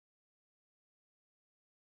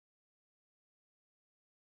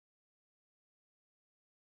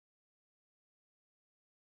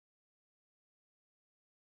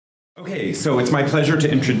Okay, so it's my pleasure to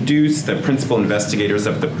introduce the principal investigators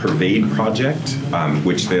of the PERVADE project,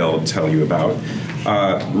 which they'll tell you about.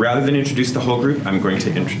 Rather than introduce the whole group, I'm going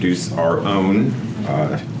to introduce our own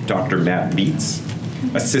Dr. Matt Beets,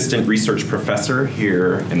 assistant research professor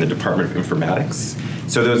here in the Department of Informatics.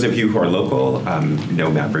 So those of you who are local know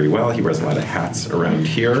Matt very well. He wears a lot of hats around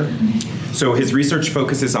here. So his research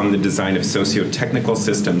focuses on the design of socio-technical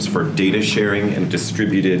systems for data sharing and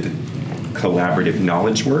distributed collaborative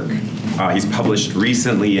knowledge work. He's published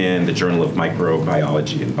recently in the Journal of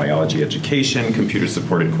Microbiology and Biology Education,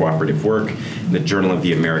 Computer-Supported Cooperative Work, and the Journal of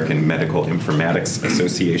the American Medical Informatics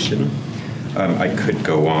Association. I could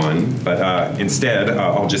go on, but instead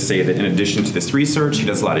I'll just say that in addition to this research, he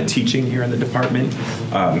does a lot of teaching here in the department,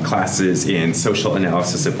 classes in social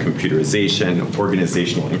analysis of computerization,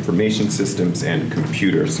 organizational information systems, and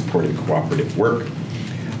computer-supported cooperative work.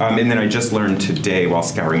 And then I just learned today while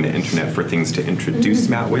scouring the internet for things to introduce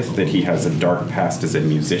Matt with that he has a dark past as a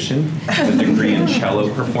musician, a degree in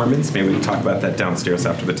cello performance. Maybe we can talk about that downstairs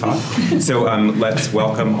after the talk. So let's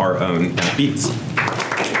welcome our own Matt Beets.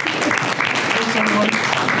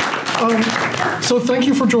 So thank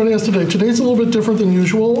you for joining us today. Today's a little bit different than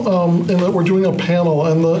usual in that we're doing a panel,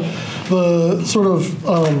 and the sort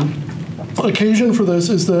of occasion for this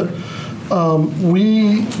is that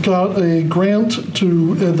we got a grant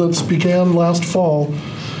that began last fall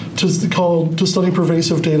to study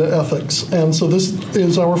pervasive data ethics. And so this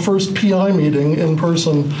is our first PI meeting in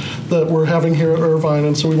person that we're having here at Irvine.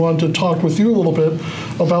 And so we wanted to talk with you a little bit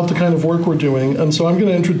about the kind of work we're doing. And so I'm going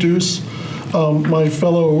to introduce my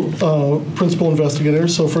fellow principal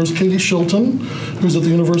investigators. So first, Katie Shilton, who's at the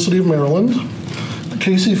University of Maryland.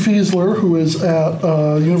 Casey Fiesler, who is at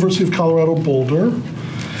University of Colorado Boulder.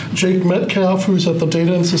 Jake Metcalf, who's at the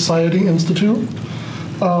Data and Society Institute.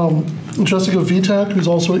 Jessica Vitak, who's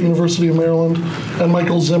also at University of Maryland. And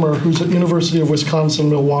Michael Zimmer, who's at University of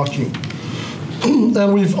Wisconsin-Milwaukee.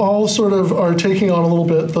 And we've all sort of are taking on a little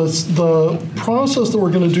bit. The process that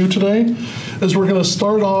we're going to do today is we're going to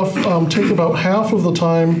start off, take about half of the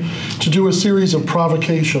time to do a series of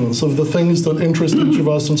provocations of the things that interest each of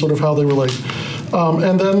us and sort of how they relate.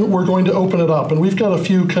 And then we're going to open it up. And we've got a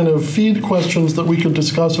few kind of feed questions that we could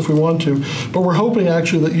discuss if we want to. But we're hoping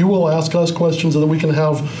actually that you will ask us questions so that we can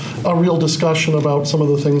have a real discussion about some of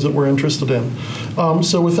the things that we're interested in.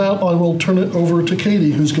 So with that, I will turn it over to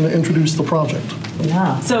Katie, who's going to introduce the project.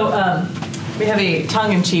 Yeah. So we have a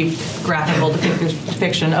tongue-in-cheek graphical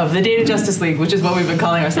depiction of the Data Justice League, which is what we've been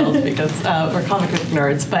calling ourselves because we're comic book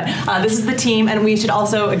nerds. But this is the team, and we should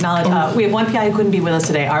also acknowledge we have one PI who couldn't be with us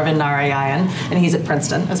today, Arvind Narayan, and he's at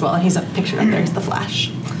Princeton as well, and he's pictured up there. It's the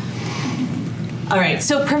Flash. All right,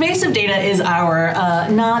 so pervasive data is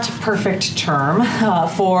our not perfect term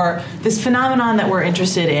for this phenomenon that we're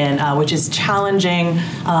interested in, which is challenging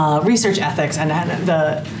research ethics and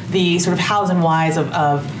the sort of hows and whys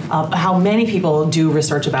of how many people do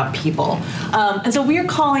research about people. And so we're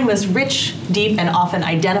calling this rich, deep, and often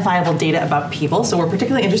identifiable data about people. So we're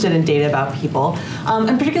particularly interested in data about people,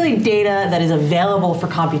 and particularly data that is available for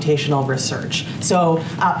computational research. So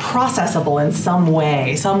processable in some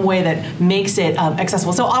way that makes it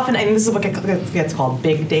accessible. So often, I think this is what gets called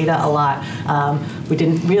big data a lot. We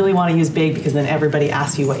didn't really want to use big because then everybody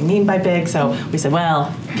asks you what you mean by big. So we said,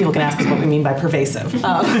 well, people can ask us what we mean by pervasive.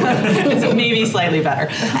 So maybe slightly better.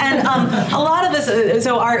 And a lot of this,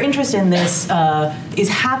 so our interest in this is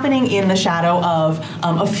happening in the shadow of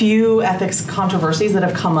a few ethics controversies that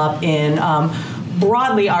have come up in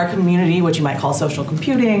broadly our community, which you might call social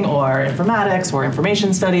computing or informatics or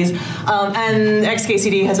information studies. And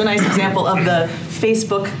XKCD has a nice example of the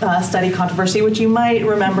Facebook study controversy, which you might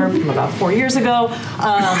remember from about 4 years ago,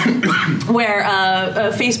 where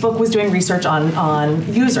Facebook was doing research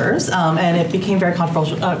on users, and it became very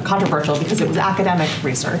controversial because it was academic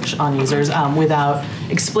research on users without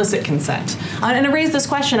explicit consent. And it raised this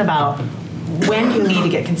question about when you need to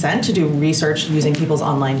get consent to do research using people's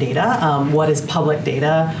online data, what is public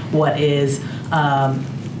data, what is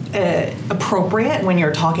appropriate when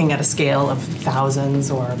you're talking at a scale of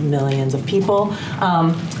thousands or millions of people.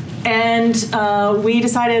 And we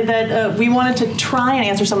decided that we wanted to try and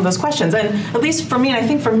answer some of those questions. And at least for me, and I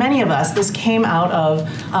think for many of us, this came out of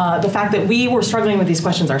the fact that we were struggling with these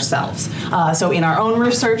questions ourselves. So in our own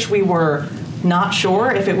research, we were not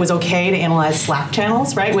sure if it was okay to analyze Slack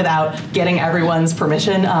channels, right, without getting everyone's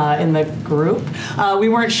permission in the group. We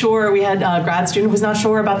weren't sure, we had a grad student who was not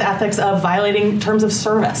sure about the ethics of violating terms of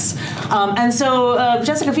service. And so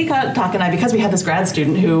Jessica Vitak and I, because we had this grad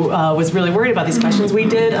student who was really worried about these questions, we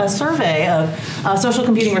did a survey of social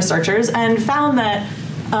computing researchers and found that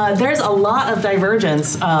there's a lot of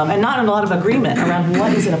divergence and not a lot of agreement around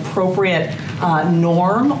what is an appropriate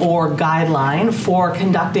norm or guideline for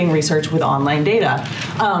conducting research with online data.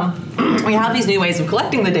 We have these new ways of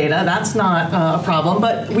collecting the data, that's not a problem,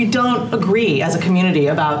 but we don't agree as a community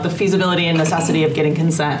about the feasibility and necessity of getting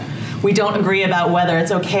consent. We don't agree about whether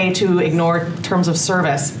it's okay to ignore terms of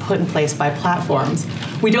service put in place by platforms.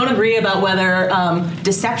 We don't agree about whether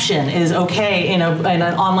deception is okay in an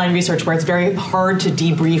online research where it's very hard to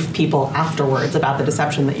debrief people afterwards about the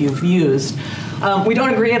deception that you've used. We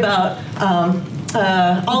don't agree about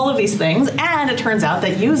all of these things, and it turns out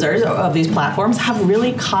that users of these platforms have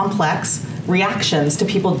really complex reactions to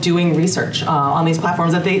people doing research on these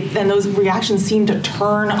platforms, and those reactions seem to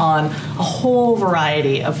turn on a whole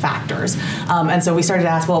variety of factors. And so we started to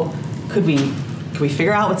ask, well, could we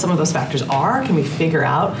figure out what some of those factors are? Can we figure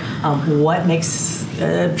out what makes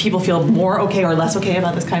people feel more okay or less okay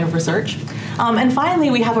about this kind of research? And finally,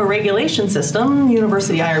 we have a regulation system,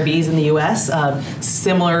 university IRBs in the US,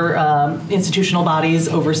 similar institutional bodies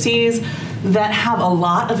overseas, that have a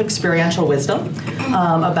lot of experiential wisdom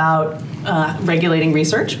about regulating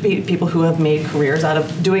research, people who have made careers out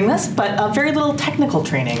of doing this, but very little technical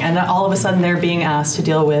training. And all of a sudden they're being asked to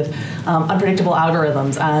deal with unpredictable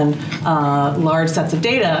algorithms and large sets of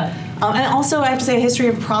data. And also, I have to say, a history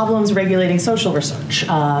of problems regulating social research.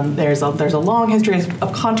 There's a long history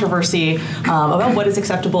of controversy about what is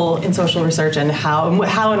acceptable in social research and how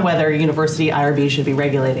and whether university IRB should be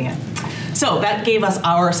regulating it. So that gave us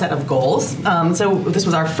our set of goals. So this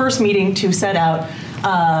was our first meeting to set out.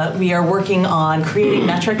 We are working on creating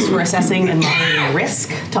metrics for assessing and monitoring risk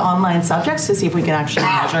to online subjects to see if we can actually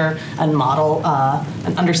measure and model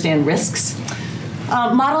and understand risks.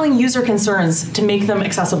 Modeling user concerns to make them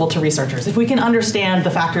accessible to researchers. If we can understand the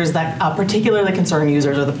factors that particularly concern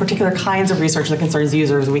users or the particular kinds of research that concerns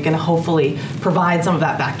users, we can hopefully provide some of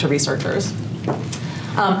that back to researchers.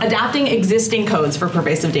 Adapting existing codes for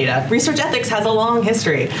pervasive data. Research ethics has a long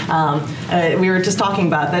history. We were just talking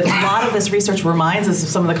about that a lot of this research reminds us of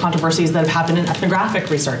some of the controversies that have happened in ethnographic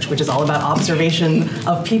research, which is all about observation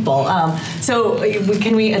of people. So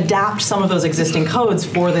can we adapt some of those existing codes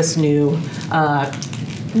for this new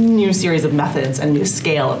series of methods and new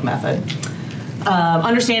scale of method?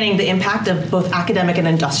 Understanding the impact of both academic and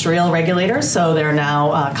industrial regulators. So there are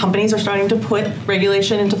now companies are starting to put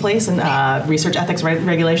regulation into place, and research ethics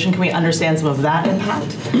regulation. Can we understand some of that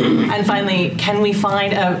impact? And finally, can we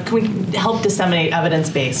help disseminate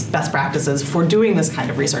evidence-based best practices for doing this kind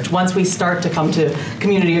of research? Once we start to come to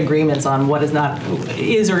community agreements on what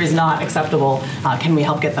is or is not acceptable, can we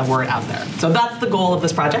help get the word out there? So that's the goal of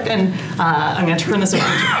this project, and I'm going to turn this over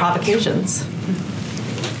to provocations.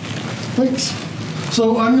 Thanks.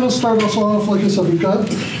 So I'm going to start us off, like I said, we've got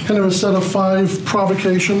kind of a set of 5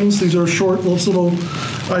 provocations. These are short little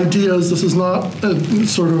ideas. This is not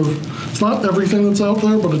it's not everything that's out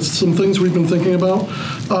there, but it's some things we've been thinking about.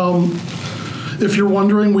 If you're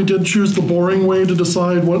wondering, we did choose the boring way to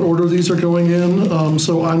decide what order these are going in.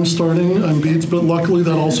 So I'm starting, I'm Beats, but luckily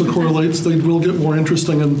that also correlates. They will get more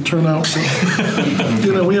interesting and turn out. So,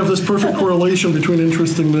 we have this perfect correlation between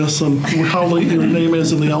interestingness and how late your name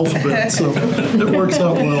is in the alphabet. So it works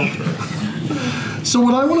out well. So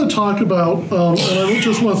what I want to talk about, and I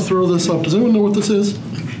just want to throw this up. Does anyone know what this is?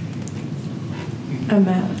 A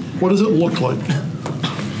map. What does it look like?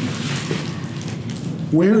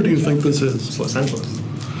 Where do you think this is? It's Los Angeles.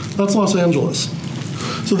 That's Los Angeles.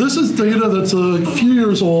 So this is data that's a few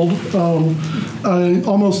years old, I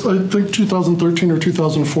think 2013 or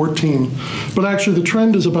 2014. But actually the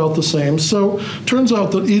trend is about the same. So it turns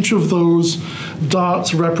out that each of those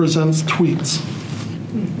dots represents tweets,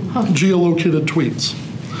 geolocated tweets.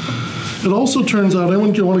 It also turns out,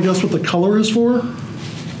 anyone want to guess what the color is for?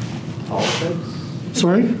 Politics.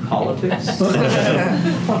 Sorry? Politics.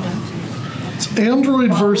 It's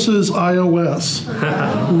Android versus iOS.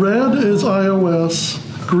 Red is iOS,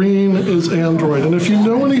 green is Android. And if you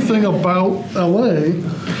know anything about LA,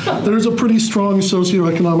 there's a pretty strong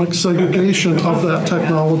socioeconomic segregation of that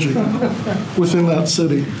technology within that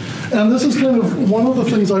city. And this is kind of one of the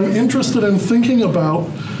things I'm interested in thinking about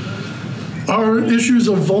are issues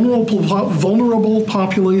of vulnerable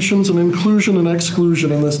populations and inclusion and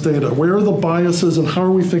exclusion in this data. Where are the biases and how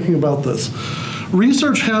are we thinking about this?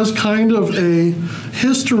 Research has kind of a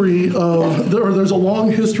history of, or there's a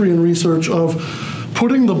long history in research of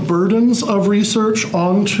putting the burdens of research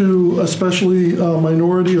onto especially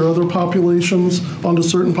minority or other populations, onto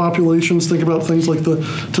certain populations. Think about things like the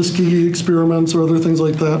Tuskegee experiments or other things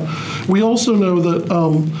like that. We also know that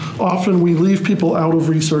often we leave people out of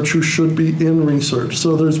research who should be in research.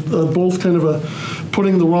 So there's both kind of a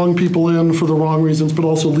putting the wrong people in for the wrong reasons, but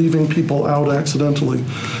also leaving people out accidentally.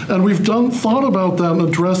 And we've thought about that and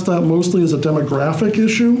addressed that mostly as a demographic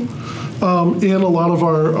issue in a lot of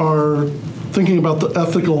our thinking about the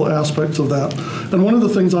ethical aspects of that. And one of the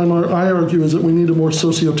things I argue is that we need a more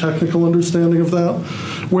socio-technical understanding of that,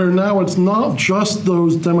 where now it's not just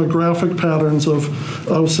those demographic patterns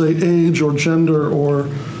of say, age or gender or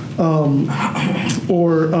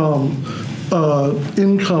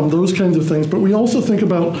income, those kinds of things, but we also think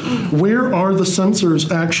about where are the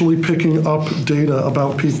sensors actually picking up data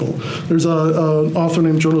about people. There's an author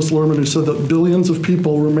named Jonas Lerman who said that billions of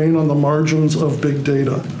people remain on the margins of big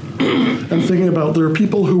data. And thinking about there are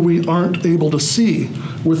people who we aren't able to see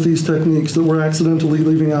with these techniques that we're accidentally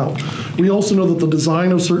leaving out. We also know that the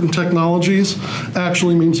design of certain technologies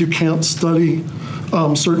actually means you can't study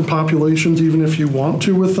certain populations even if you want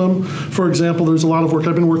to with them. For example, there's a lot of work,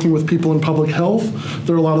 I've been working with people in public health.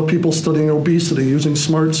 There are a lot of people studying obesity using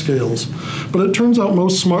smart scales. But it turns out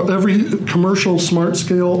every commercial smart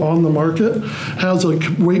scale on the market has a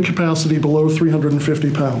weight capacity below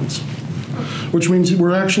 350 pounds, which means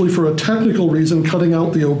we're actually, for a technical reason, cutting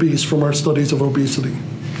out the obese from our studies of obesity.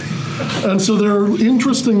 And so there are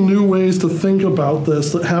interesting new ways to think about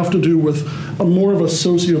this that have to do with more of a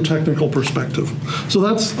socio-technical perspective. So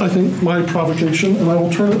that's, I think, my provocation, and I will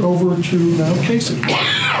turn it over to now Casey.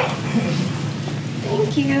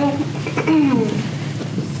 Thank you.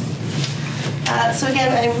 So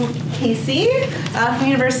again, I'm Casey from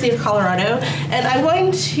University of Colorado, and I'm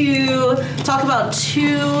going to talk about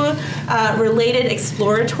two related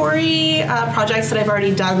exploratory projects that I've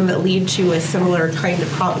already done that lead to a similar kind of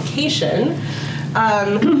provocation.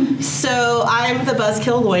 So I'm the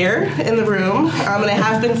buzzkill lawyer in the room, and I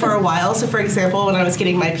have been for a while. So for example, when I was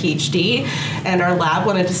getting my PhD and our lab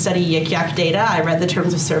wanted to study yik-yak data, I read the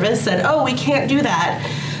terms of service, said, oh, we can't do that.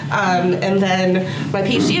 And then my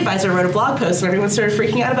PhD advisor wrote a blog post and everyone started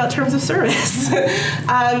freaking out about terms of service.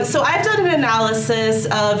 So I've done an analysis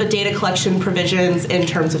of data collection provisions in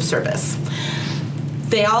terms of service.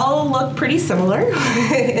 They all look pretty similar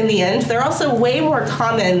in the end. They're also way more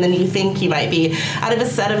common than you think you might be. Out of a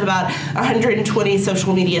set of about 120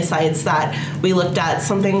 social media sites that we looked at,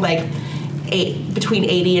 something like between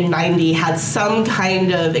 80 and 90 had some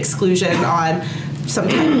kind of exclusion on some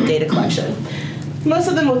type of data collection. Most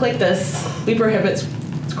of them look like this. We prohibit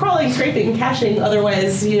crawling, scraping, caching,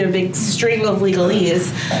 otherwise, big string of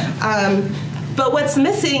legalese. But what's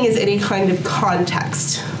missing is any kind of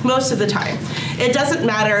context, most of the time. It doesn't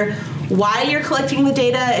matter why you're collecting the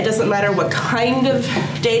data. It doesn't matter what kind of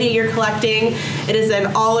data you're collecting. It is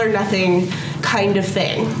an all or nothing kind of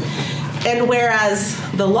thing. And whereas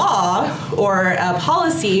the law or a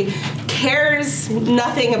policy cares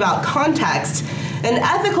nothing about context, an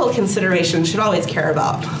ethical consideration should always care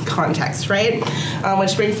about context, right?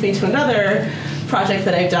 Which brings me to another project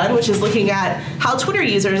that I've done, which is looking at how Twitter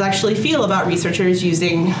users actually feel about researchers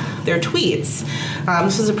using their tweets.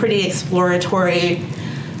 This was a pretty exploratory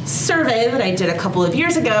survey that I did a couple of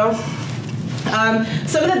years ago.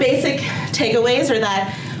 Some of the basic takeaways are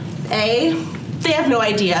that, A, they have no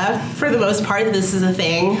idea, for the most part, that this is a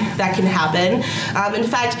thing that can happen. In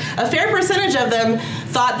fact, a fair percentage of them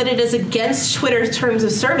thought that it is against Twitter's terms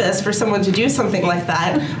of service for someone to do something like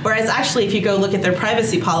that, whereas actually, if you go look at their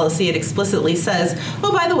privacy policy, it explicitly says,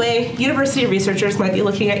 oh, by the way, university researchers might be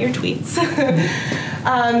looking at your tweets.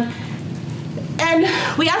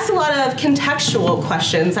 And we asked a lot of contextual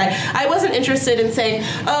questions. I wasn't interested in saying,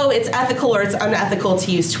 oh, it's ethical or it's unethical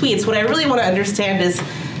to use tweets. What I really want to understand is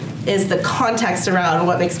the context around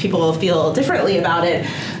what makes people feel differently about it.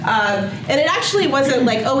 And it actually wasn't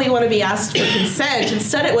like, oh, we want to be asked for consent.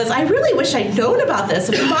 Instead, it was, I really wish I'd known about this.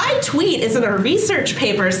 If my tweet is in a research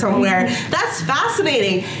paper somewhere, that's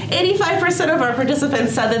fascinating. 85% of our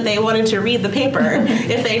participants said that they wanted to read the paper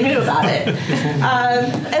if they knew about it.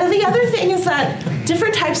 And the other thing is that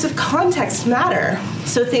different types of context matter.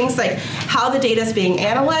 So things like how the data is being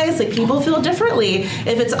analyzed, like people feel differently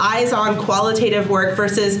if it's eyes-on qualitative work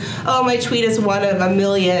versus, oh, my tweet is one of a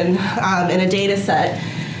million in a data set.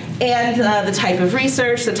 And the type of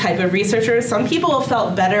research, the type of researchers. Some people have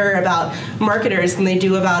felt better about marketers than they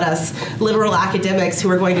do about us liberal academics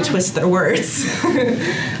who are going to twist their words.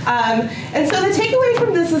 And so the takeaway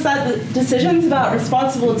from this is that the decisions about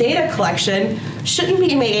responsible data collection shouldn't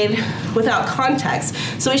be made without context.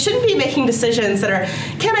 So we shouldn't be making decisions that are,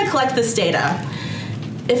 can I collect this data?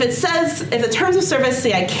 if the terms of service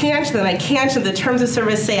say I can't, then I can't. If the terms of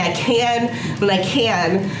service say I can, then I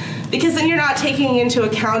can. Because then you're not taking into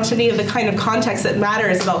account any of the kind of context that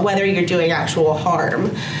matters about whether you're doing actual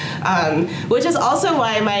harm. Which is also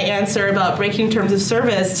why my answer about breaking terms of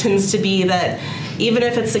service tends to be that even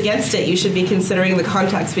if it's against it, you should be considering the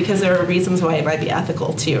context, because there are reasons why it might be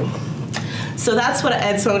ethical too. So that's what,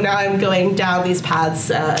 and so now I'm going down these paths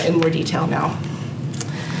in more detail now.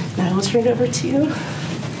 Now I will turn it over to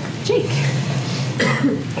Jake.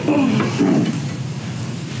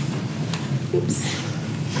 Oops.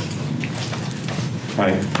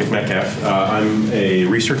 Hi, Nick Metcalf. I'm a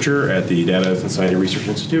researcher at the Data Society Research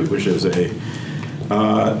Institute, which is a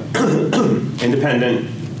independent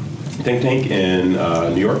think tank in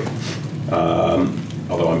New York,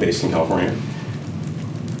 although I'm based in California.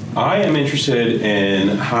 I am interested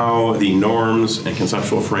in how the norms and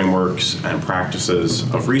conceptual frameworks and practices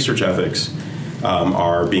of research ethics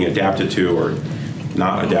are being adapted to or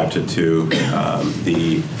not adapted to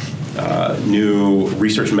the new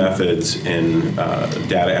research methods in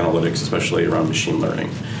data analytics, especially around machine learning.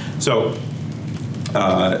 So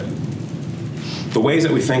the ways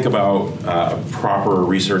that we think about proper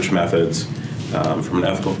research methods from an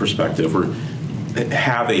ethical perspective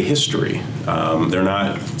have a history. They're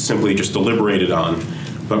not simply just deliberated on,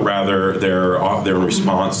 but rather they're in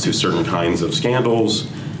response to certain kinds of scandals.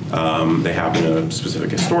 They happen in a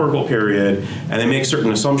specific historical period, and they make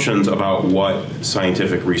certain assumptions about what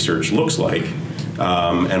scientific research looks like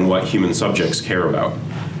and what human subjects care about.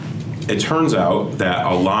 It turns out that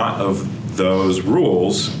a lot of those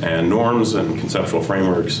rules and norms and conceptual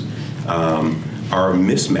frameworks are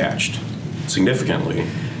mismatched significantly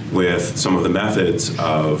with some of the methods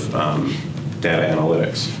of data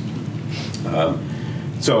analytics.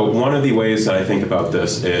 So one of the ways that I think about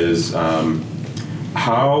this is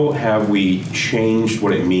how have we changed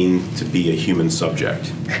what it means to be a human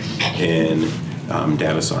subject in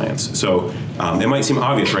data science? So it might seem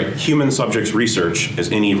obvious, right? Human subjects research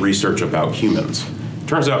is any research about humans.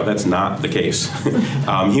 Turns out that's not the case.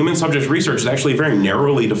 Human subjects research is actually a very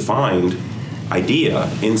narrowly defined idea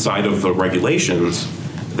inside of the regulations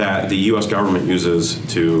that the US government uses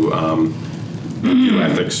to do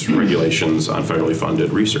ethics regulations on federally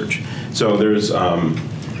funded research. So there's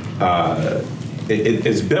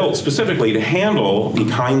it's built specifically to handle the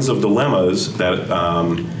kinds of dilemmas that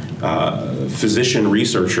physician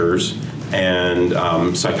researchers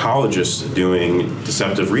and psychologists doing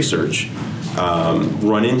deceptive research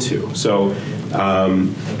run into. So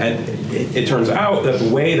and it turns out that the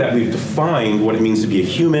way that we've defined what it means to be a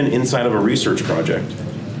human inside of a research project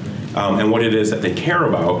and what it is that they care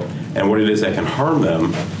about and what it is that can harm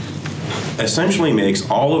them essentially makes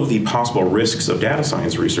all of the possible risks of data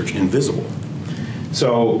science research invisible.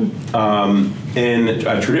 So in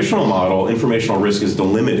a traditional model, informational risk is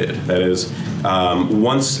delimited. That is,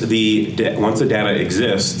 once the data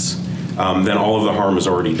exists, then all of the harm is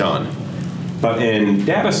already done. But in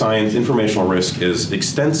data science, informational risk is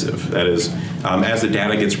extensive. That is, as the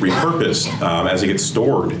data gets repurposed, as it gets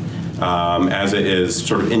stored, as it is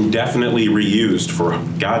sort of indefinitely reused for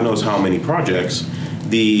God knows how many projects,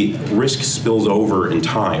 the risk spills over in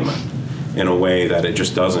time in a way that it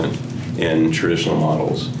just doesn't in traditional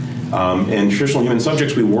models. In traditional human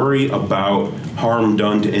subjects, we worry about harm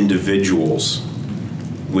done to individuals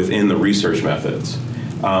within the research methods.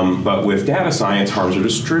 But with data science, harms are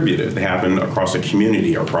distributed. They happen across a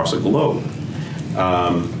community or across a globe.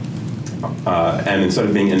 And instead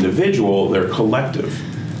of being individual, they're collective,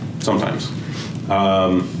 sometimes.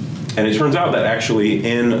 And it turns out that actually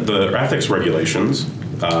in the ethics regulations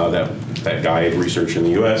that guide research in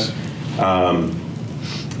the US,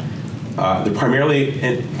 they're primarily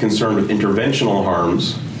concerned with interventional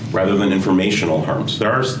harms rather than informational harms.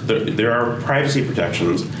 There are privacy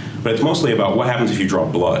protections, but it's mostly about what happens if you draw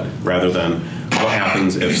blood rather than what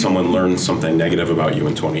happens if someone learns something negative about you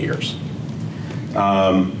in 20 years.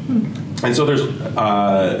 And so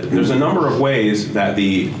there's a number of ways that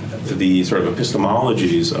the sort of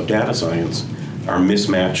epistemologies of data science are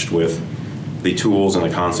mismatched with the tools and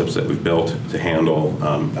the concepts that we've built to handle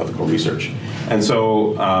ethical research. And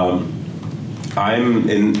so I'm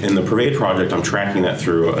in the PERVADE project, I'm tracking that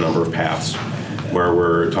through a number of paths where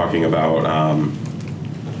we're talking about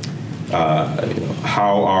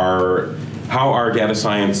how are data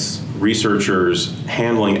science researchers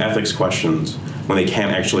handling ethics questions when they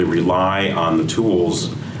can't actually rely on the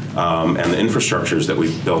tools and the infrastructures that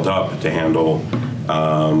we've built up to handle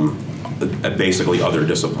basically other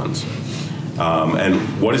disciplines. And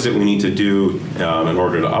what is it we need to do in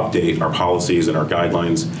order to update our policies and our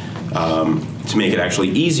guidelines to make it actually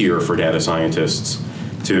easier for data scientists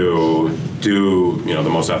to do the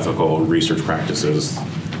most ethical research practices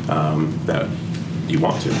that you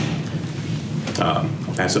want to.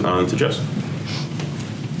 I'll pass it on to Joseph.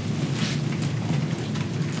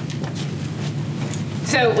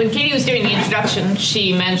 So when Katie was doing the introduction,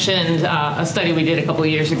 she mentioned a study we did a couple of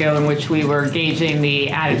years ago in which we were gauging the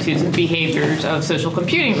attitudes and behaviors of social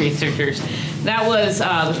computing researchers. That was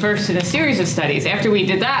the first in a series of studies. After we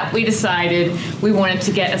did that, we decided we wanted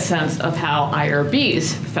to get a sense of how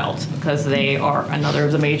IRBs felt, because they are another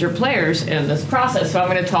of the major players in this process. So I'm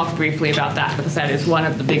going to talk briefly about that, because that is one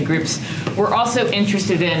of the big groups we're also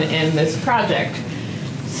interested in this project.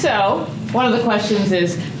 So one of the questions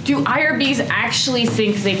is, do IRBs actually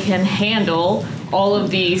think they can handle all of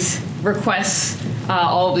these requests,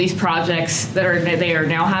 all of these projects that they are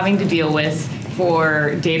now having to deal with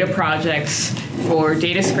for data projects, for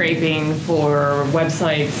data scraping, for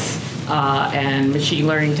websites, and machine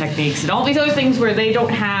learning techniques, and all these other things where they don't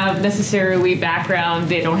have necessarily background,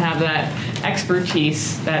 they don't have that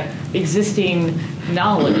expertise, that existing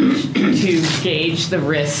knowledge to gauge the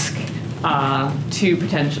risk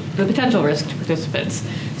the potential risk to participants.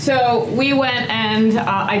 So we went and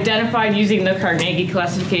identified, using the Carnegie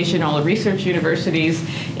classification, all the research universities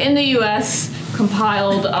in the US,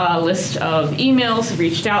 compiled a list of emails,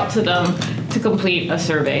 reached out to them to complete a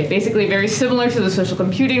survey. Basically very similar to the social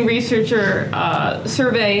computing researcher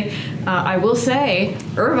survey. I will say,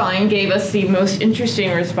 Irvine gave us the most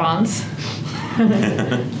interesting response.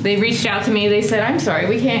 They reached out to me, they said, I'm sorry,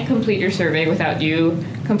 we can't complete your survey without you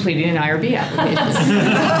completing an IRB application.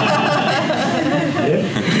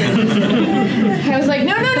 I was like,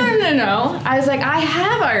 no. I was like, I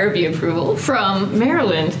have IRB approval from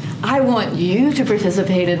Maryland. I want you to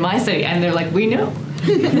participate in my study. And they're like, we know.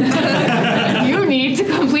 You need to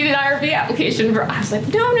complete an IRB application. I was like,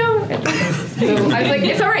 no. So I was like,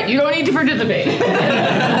 it's all right, you don't need to participate.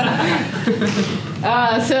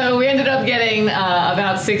 So we ended up getting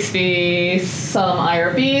about 60-some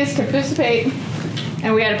IRBs to participate.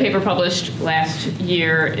 And we had a paper published last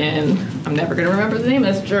year in, I'm never going to remember the name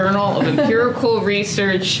of this, Journal of Empirical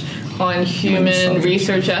Research on Human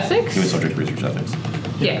Research Ethics. Human subject research ethics.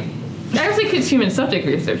 Yeah. I don't think it's human subject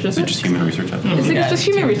research, is it? It's just human research ethics. I think it's just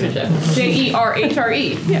human research ethics.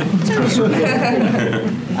 JERHRE. Yeah.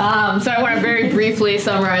 So I want to very briefly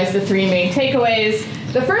summarize the three main takeaways.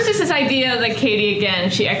 The first is this idea that Katie, again,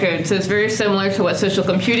 she echoed. So it's very similar to what social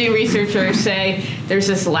computing researchers say. There's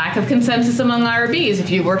this lack of consensus among IRBs. If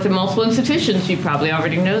you've worked in multiple institutions, you probably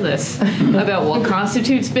already know this, about what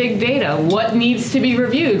constitutes big data, what needs to be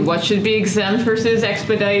reviewed, what should be exempt versus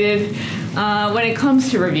expedited when it comes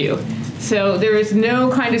to review. So there is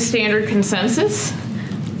no kind of standard consensus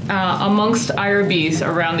amongst IRBs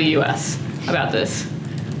around the US about this.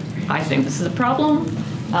 I think this is a problem.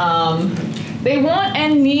 They want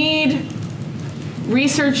and need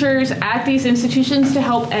researchers at these institutions to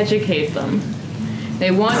help educate them.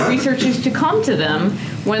 They want researchers to come to them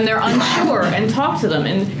when they're unsure and talk to them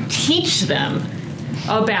and teach them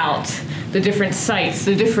about the different sites,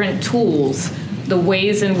 the different tools, the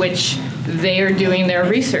ways in which they are doing their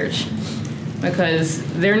research. Because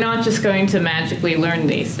they're not just going to magically learn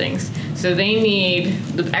these things. So they need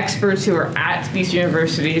the experts who are at these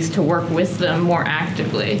universities to work with them more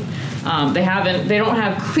actively. They don't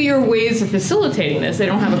have clear ways of facilitating this. They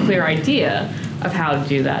don't have a clear idea of how to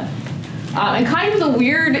do that. And kind of the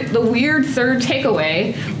weird third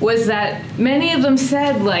takeaway was that many of them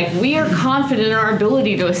said, like, we are confident in our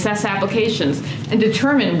ability to assess applications and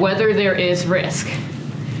determine whether there is risk.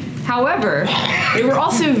 However, they were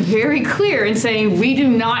also very clear in saying we do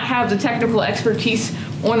not have the technical expertise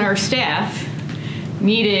on our staff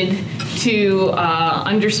needed to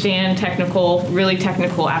understand really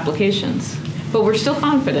technical applications. But we're still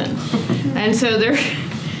confident. And so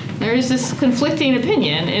there is this conflicting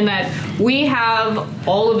opinion in that we have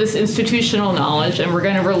all of this institutional knowledge and we're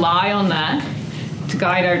going to rely on that to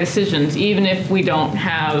guide our decisions, even if we don't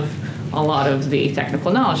have a lot of the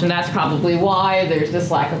technical knowledge. And that's probably why there's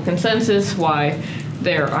this lack of consensus, why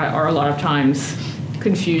there are a lot of times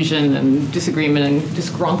confusion and disagreement and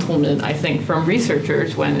disgruntlement, I think, from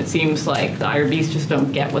researchers when it seems like the IRBs just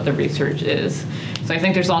don't get what the research is. So I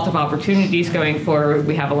think there's lots of opportunities going forward.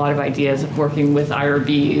 We have a lot of ideas of working with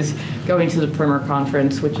IRBs, going to the Primer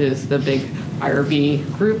Conference, which is the big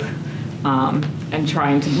IRB group, and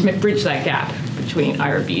trying to bridge that gap between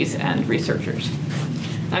IRBs and researchers.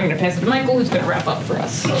 I'm going to pass it to Michael, who's going to wrap up for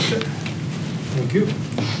us. Okay. Thank you.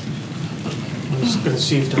 I'm just going to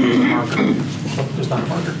see if there's a marker. Oh, there's not a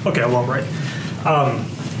marker. Okay, I won't write.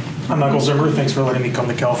 I'm Michael Zimmer. Thanks for letting me come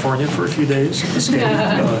to California for a few days and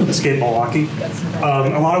escape Milwaukee.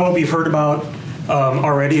 A lot of what we've heard about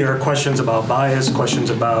already are questions about bias, questions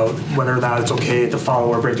about whether or not it's okay to follow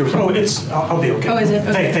or break the rules. Oh, I'll be okay. Oh, is it?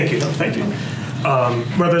 Okay. Thank you. No, thank you.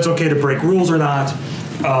 Whether it's okay to break rules or not,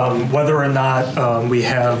 whether or not we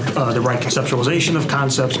have the right conceptualization of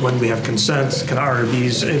concepts, when we have consent, can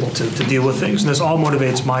RRBs able to deal with things. And this all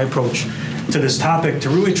motivates my approach to this topic, to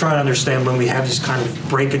really try to understand when we have these kind of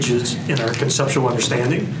breakages in our conceptual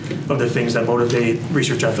understanding of the things that motivate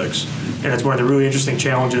research ethics. And it's one of the really interesting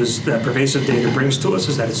challenges that pervasive data brings to us,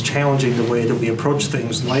 is that it's challenging the way that we approach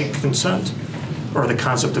things like consent, or the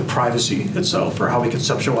concept of privacy itself, or how we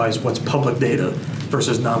conceptualize what's public data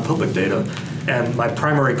versus non-public data. And my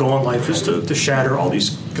primary goal in life is to shatter all these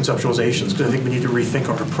conceptualizations, because I think we need to rethink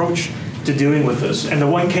our approach to dealing with this. And the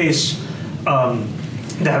one case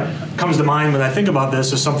that comes to mind when I think about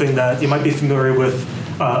this is something that you might be familiar with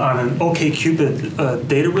on an OkCupid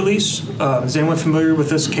data release. Is anyone familiar with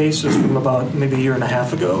this case? It's from about maybe a year and a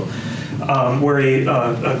half ago, where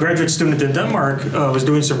a graduate student in Denmark was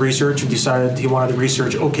doing some research and decided he wanted to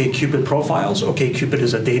research OkCupid profiles. OkCupid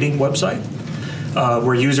is a dating website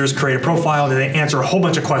where users create a profile and they answer a whole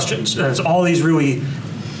bunch of questions. And it's all these really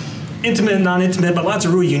intimate and non-intimate, but lots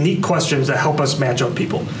of really unique questions that help us match up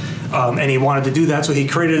people. And he wanted to do that, so he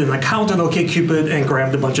created an account on OkCupid and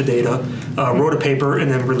grabbed a bunch of data, wrote a paper, and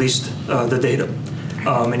then released the data.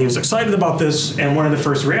 And he was excited about this, and one of the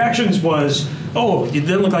first reactions was, oh, it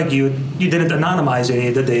didn't look like you didn't anonymize any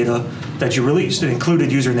of the data that you released. It included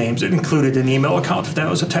usernames, it included an email account that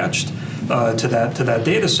was attached to that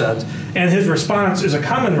data set. And his response is a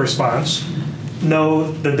common response: no,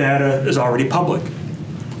 the data is already public.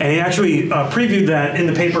 And he actually previewed that in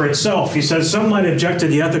the paper itself. He says some might object to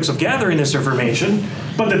the ethics of gathering this information,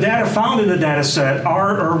 but the data found in the data set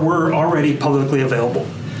are or were already publicly available.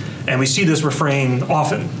 And we see this refrain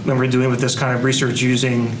often when we're doing with this kind of research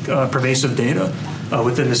using pervasive data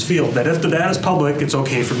within this field, that if the data is public, it's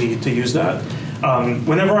okay for me to use that.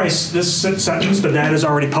 Whenever this sentence, the data is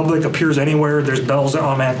already public, appears anywhere, there's bells that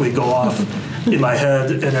automatically go off in my head,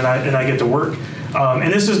 and then I get to work.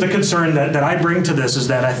 And this is the concern that I bring to this, is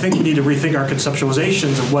that I think we need to rethink our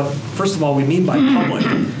conceptualizations of what, first of all, we mean by public.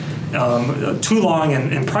 Too long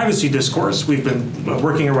in privacy discourse, we've been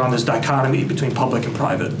working around this dichotomy between public and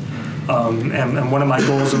private. And one of my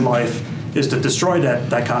goals in life is to destroy that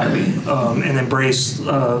dichotomy and embrace,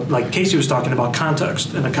 like Casey was talking about,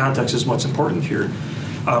 context, and the context is what's important here.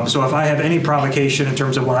 So if I have any provocation in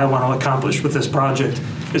terms of what I want to accomplish with this project,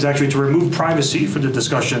 is actually to remove privacy from the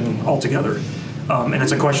discussion altogether. And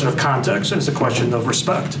it's a question of context, and it's a question of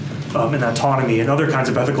respect and autonomy and other kinds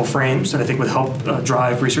of ethical frames that I think would help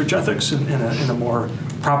drive research ethics in a more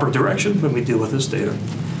proper direction when we deal with this data.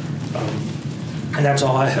 And that's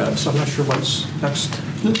all I have, so I'm not sure what's next.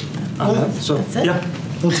 So, that's it. Yeah.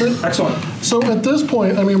 That's it? Excellent. So at this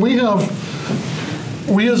point, I mean, we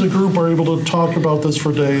as a group are able to talk about this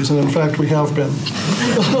for days, and in fact, we have been.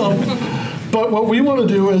 But what we want to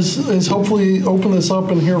do is hopefully open this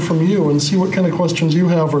up and hear from you and see what kind of questions you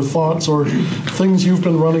have, or thoughts, or things you've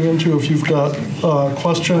been running into, if you've got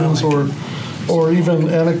questions or even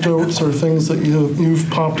anecdotes or things that you've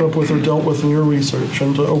popped up with or dealt with in your research,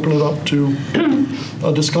 and to open it up to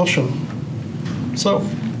a discussion. So,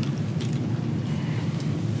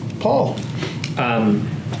 Paul.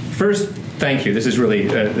 First, thank you. This is really,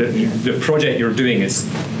 the project you're doing is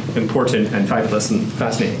important and fabulous and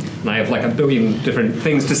fascinating. And I have like a billion different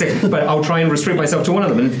things to say, but I'll try and restrict myself to one of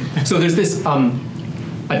them. And so there's this,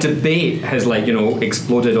 a debate has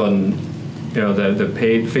exploded on, the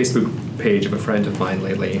Facebook page of a friend of mine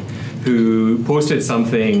lately, who posted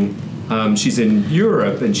something. She's in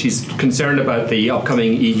Europe and she's concerned about the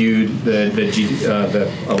upcoming EU,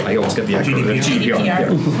 I always get the acronym, the GDPR.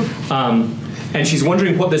 Yeah. And she's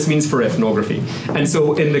wondering what this means for ethnography. And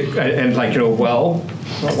so what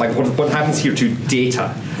happens here to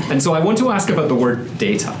data? And so I want to ask about the word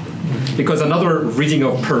data, because another reading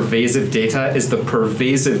of pervasive data is the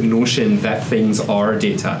pervasive notion that things are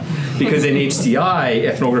data. Because in HCI,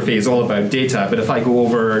 ethnography is all about data, but if I go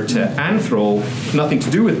over to Anthro, nothing to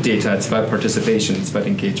do with data, it's about participation, it's about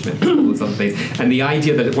engagement, all those other things. And the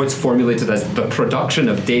idea that what's formulated as the production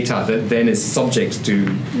of data that then is subject to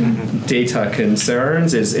data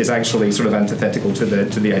concerns is actually sort of antithetical to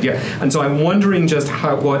the idea. And so I'm wondering just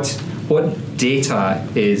what data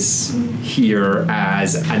is here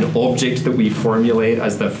as an object that we formulate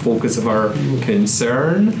as the focus of our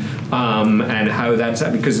concern, and how that's,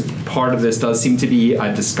 because part of this does seem to be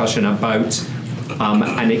a discussion about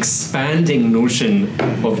an expanding notion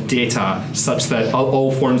of data, such that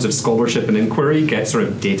all forms of scholarship and inquiry get sort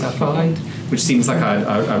of datafied, which seems like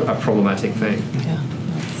a problematic thing. Yeah,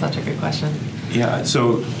 that's such a good question. Yeah,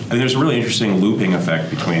 so I mean, there's a really interesting looping effect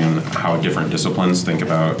between how different disciplines think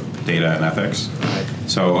about data and ethics.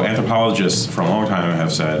 So anthropologists for a long time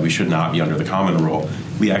have said we should not be under the common rule.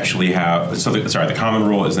 We actually have, the common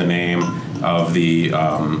rule is the name of the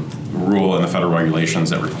rule in the federal regulations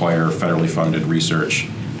that require federally funded research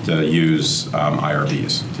to use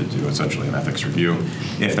IRBs to do essentially an ethics review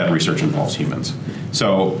if that research involves humans.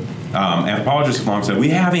 So anthropologists have long said we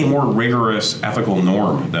have a more rigorous ethical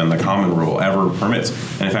norm than the common rule ever permits.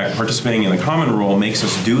 And in fact, participating in the common rule makes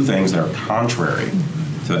us do things that are contrary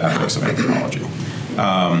to the ethics of anthropology.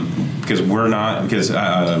 Because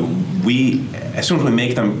as soon as we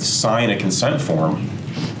make them sign a consent form,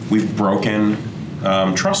 we've broken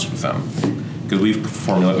trust with them. Because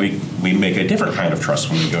we make a different kind of trust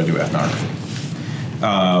when we go do ethnography.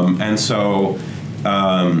 And so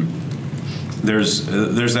there's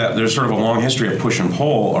sort of a long history of push and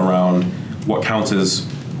pull around what counts as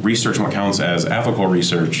research and what counts as ethical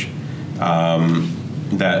research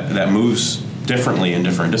that moves differently in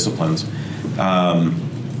different disciplines. I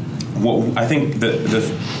think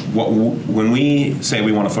when we say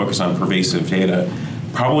we want to focus on pervasive data,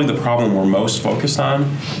 probably the problem we're most focused on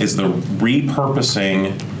is the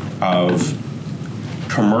repurposing of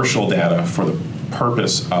commercial data for the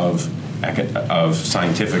purpose of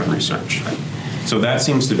scientific research. So that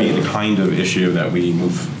seems to be the kind of issue that we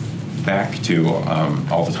move back to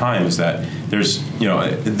all the time, is that there's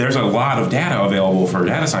a lot of data available for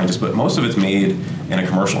data scientists, but most of it's made in a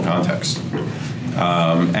commercial context.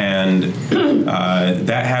 And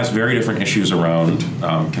that has very different issues around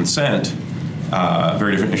consent,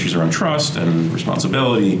 very different issues around trust and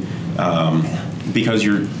responsibility, because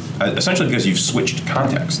you've switched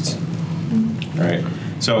contexts, right?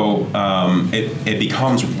 So it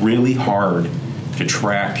becomes really hard to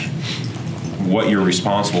track what you're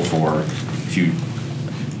responsible for if you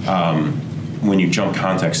when you jump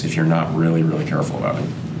context if you're not really, really careful about it.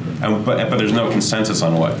 But there's no consensus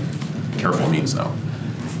on what careful means, though.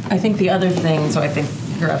 I think the other thing, so I think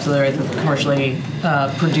you're absolutely right, that commercially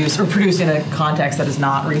produced in a context that is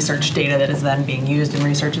not research data that is then being used in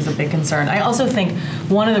research is a big concern. I also think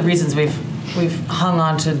one of the reasons we've hung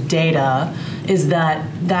on to data is that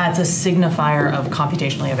that's a signifier of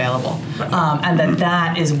computationally available, and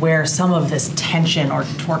that is where some of this tension or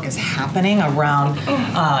torque is happening around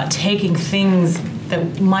taking things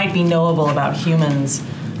that might be knowable about humans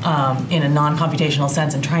in a non-computational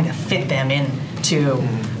sense and trying to fit them into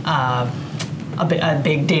a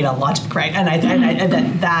big data logic, right? And I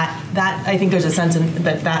think there's a sense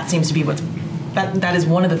that seems to be that is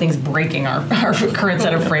one of the things breaking our current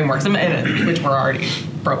set of frameworks, which were already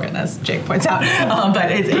broken, as Jake points out. But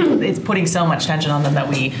it's putting so much tension on them that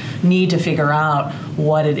we need to figure out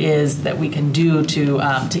what it is that we can do to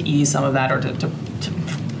ease some of that, or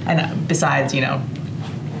and besides,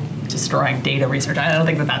 destroying data research. I don't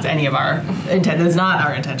think that's any of our intent. It's not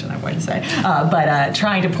our intention, I'm going to say. But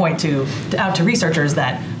trying to point out to researchers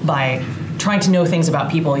that by trying to know things about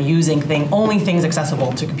people using only things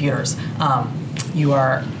accessible to computers,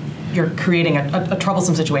 you're creating a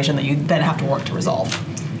troublesome situation that you then have to work to resolve.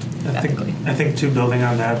 I think too, building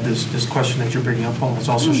on that, this question that you're bringing up, Paul, is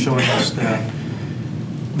also showing us that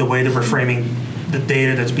the way that we're framing the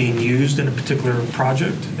data that's being used in a particular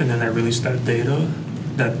project, and then I release that data,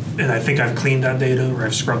 and I think I've cleaned that data, or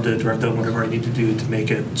I've scrubbed it, or I've done whatever I need to do to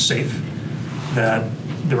make it safe, that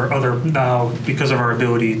there are now, because of our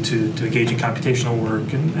ability to engage in computational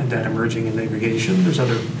work and data merging and aggregation, there's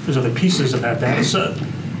other pieces of that data set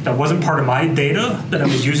that wasn't part of my data that I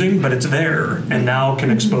was using, but it's there, and now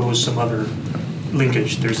can expose some other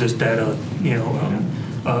linkage. There's this data,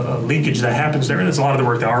 linkage that happens there, and it's a lot of the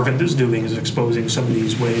work that Arvind is doing, is exposing some of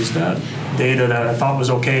these ways that data that I thought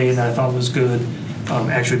was okay and that I thought was good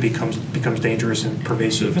actually becomes dangerous and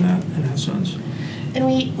pervasive in that sense. And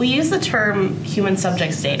we use the term human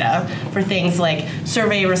subjects data for things like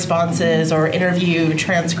survey responses or interview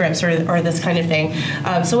transcripts or this kind of thing.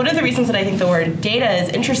 So one of the reasons that I think the word data is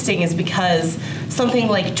interesting is because something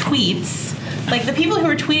like tweets, like the people who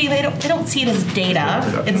are tweeting, they don't see it as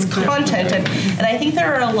data, it's content. And I think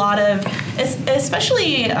there are a lot of,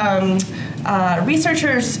 especially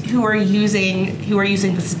researchers who are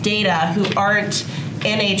using this data who aren't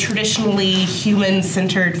in a traditionally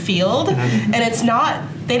human-centered field, and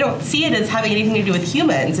they don't see it as having anything to do with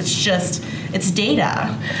humans. It's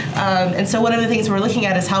data, and so one of the things we're looking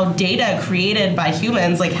at is how data created by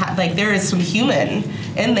humans, like there is some human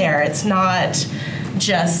in there. It's not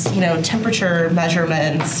just temperature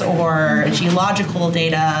measurements or geological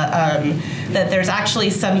data. That there's actually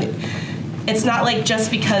some. It's not like just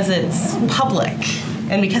because it's public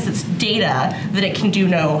and because it's data that it can do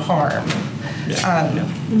no harm.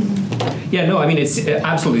 Yeah, no, I mean, it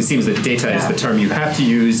absolutely seems that data is the term you have to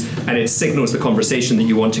use, and it signals the conversation that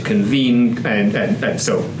you want to convene, and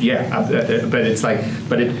so, yeah, but it's like,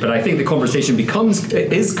 but I think the conversation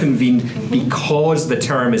is convened because the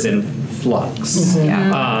term is in flux,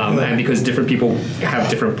 and because different people have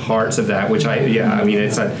different parts of that, which I mean,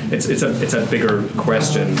 it's a bigger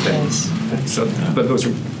question but those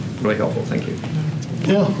are really helpful, thank you.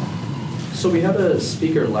 Yeah. So we had a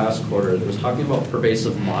speaker last quarter that was talking about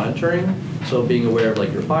pervasive monitoring. So being aware of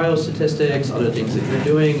like your biostatistics, other things that you're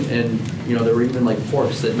doing, and there were even like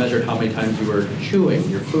forks that measured how many times you were chewing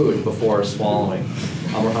your food before swallowing,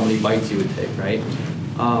 or how many bites you would take, right?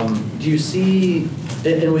 Do you see,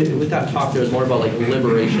 and with that talk, there was more about like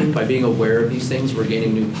liberation. By being aware of these things, we're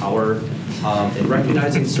gaining new power in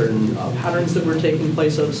recognizing certain patterns that were taking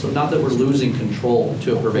place of. So not that we're losing control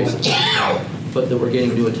to a pervasive system, but that we're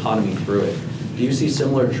gaining new autonomy through it. Do you see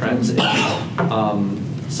similar trends in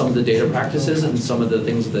some of the data practices and some of the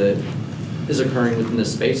things that is occurring within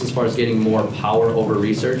this space as far as getting more power over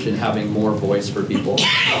research and having more voice for people in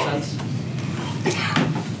that sense?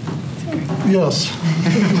 Yes.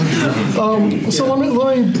 So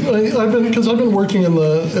I've been working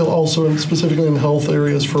also specifically in health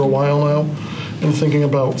areas for a while now, and thinking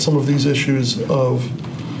about some of these issues of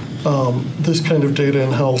this kind of data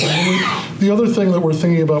in health. The other thing that we're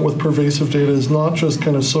thinking about with pervasive data is not just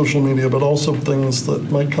kind of social media, but also things that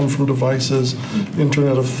might come from devices,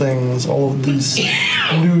 Internet of Things, all of these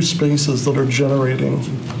new spaces that are generating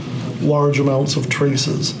large amounts of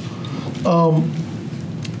traces.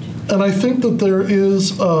 And I think that there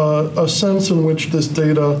is a sense in which this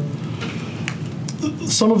data,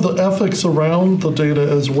 some of the ethics around the data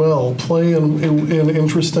as well, play in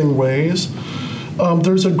interesting ways.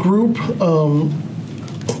 There's a group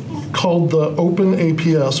called the Open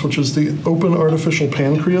APS, which is the Open Artificial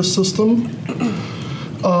Pancreas System.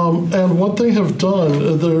 And what they have done,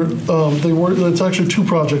 it's actually two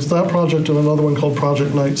projects, that project and another one called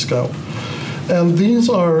Project Night Scout. And these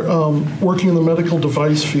are working in the medical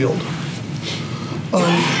device field.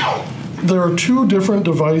 There are two different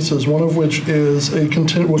devices, one of which is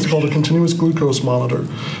what's called a continuous glucose monitor.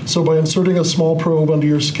 So by inserting a small probe under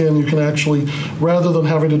your skin, you can actually, rather than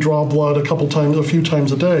having to draw blood a few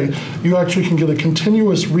times a day, you actually can get a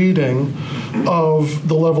continuous reading of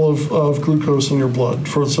the level of glucose in your blood,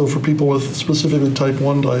 for people with specifically type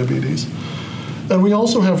 1 diabetes. And we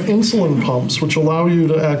also have insulin pumps, which allow you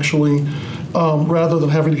to actually, rather than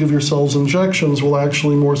having to give yourselves injections, will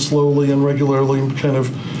actually more slowly and regularly kind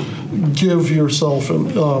of give yourself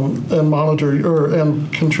and monitor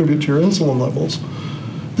and contribute to your insulin levels.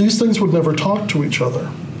 These things would never talk to each other.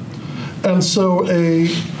 And so a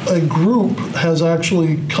group has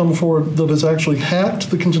actually come forward that has actually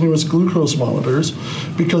hacked the continuous glucose monitors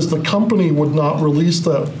because the company would not release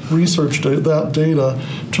that that data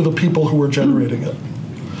to the people who were generating it.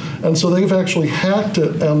 And so they've actually hacked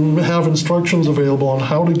it and have instructions available on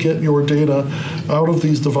how to get your data out of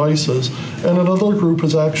these devices. And another group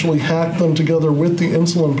has actually hacked them together with the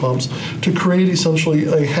insulin pumps to create essentially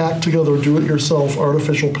a hacked together, do-it-yourself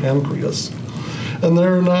artificial pancreas. And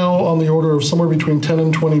there are now on the order of somewhere between 10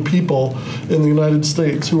 and 20 people in the United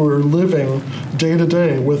States who are living day to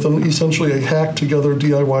day with essentially a hacked together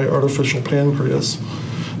DIY artificial pancreas,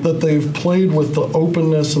 that they've played with the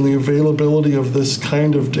openness and the availability of this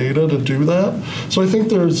kind of data to do that. So I think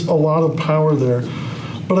there's a lot of power there.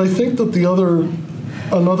 But I think that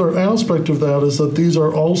another aspect of that is that these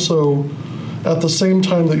are also, at the same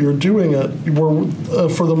time that you're doing it,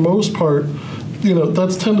 for the most part,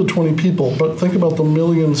 that's 10 to 20 people, but think about the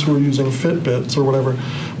millions who are using Fitbits or whatever.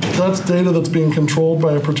 That's data that's being controlled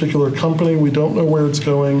by a particular company. We don't know where it's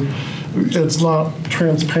going. It's not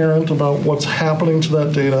transparent about what's happening to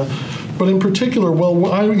that data. But in particular,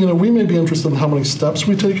 we may be interested in how many steps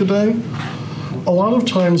we take a day. A lot of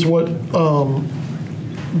times what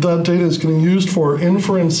that data is getting used for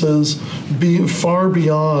inferences far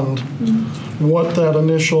beyond what that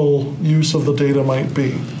initial use of the data might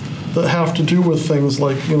be, that have to do with things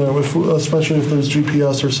like, especially if there's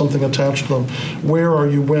GPS or something attached to them, where are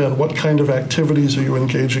you when, what kind of activities are you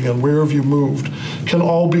engaging in, where have you moved, can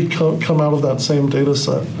all come out of that same data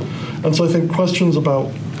set. And so I think questions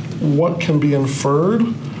about what can be inferred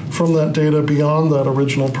from that data beyond that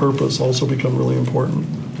original purpose also become really important.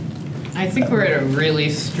 I think we're at a really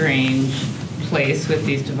strange place with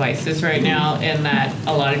these devices right now, in that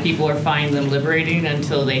a lot of people are finding them liberating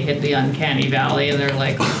until they hit the uncanny valley and they're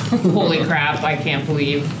like, holy crap, I can't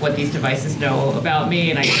believe what these devices know about me.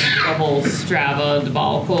 And I think the whole Strava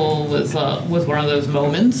debacle was one of those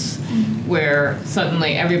moments where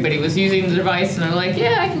suddenly everybody was using the device and they're like,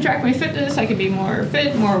 yeah, I can track my fitness, I can be more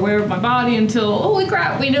fit, more aware of my body, until, holy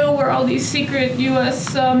crap, we know where all these secret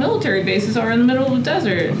U.S. Military bases are in the middle of the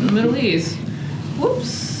desert, in the Middle East.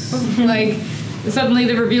 Whoops. Like, suddenly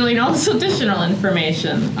they're revealing all this additional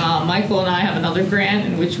information. Michael and I have another grant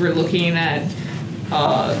in which we're looking at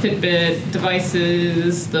Fitbit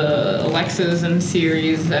devices, the Alexas and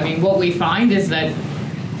Siris. I mean, what we find is that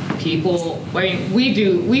people, I mean,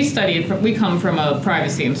 we come from a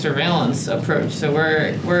privacy and surveillance approach, so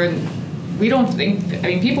we don't think, I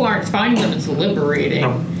mean, people aren't finding them as liberating.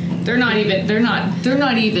 No. They're not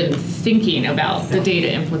even thinking about the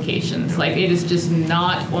data implications. Like, it is just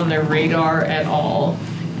not on their radar at all.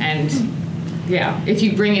 And yeah, if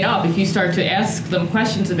you bring it up, if you start to ask them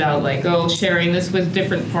questions about, like, oh, sharing this with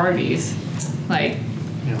different parties, like,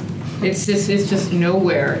 it's just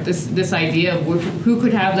nowhere. This idea of who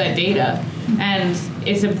could have that data, and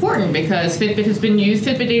it's important because Fitbit data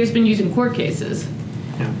has been used in court cases.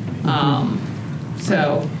 Yeah.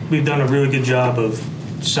 So we've done a really good job of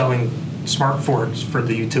selling smart forks for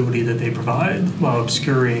the utility that they provide while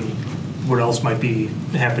obscuring what else might be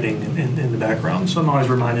happening in the background. So I'm always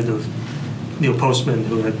reminded of Neil Postman,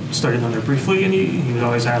 who had studied on there briefly, and he would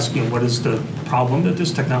always ask, what is the problem that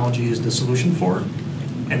this technology is the solution for?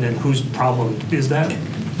 And then whose problem is that,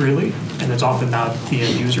 really? And it's often not the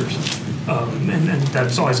end users. And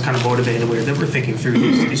that's always kind of motivated the way that we're thinking through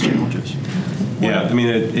these challenges. Yeah, I mean,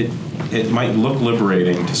 it might look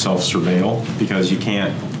liberating to self-surveil because you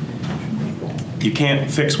can't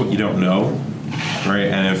fix what you don't know, right?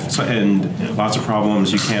 And lots of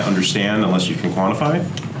problems you can't understand unless you can quantify.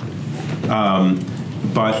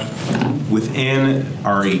 But within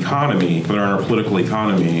our economy, within our political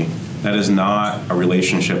economy, that is not a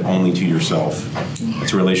relationship only to yourself.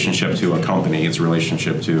 It's a relationship to a company. It's a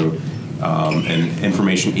relationship to an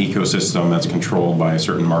information ecosystem that's controlled by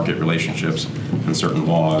certain market relationships and certain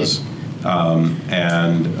laws.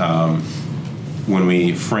 When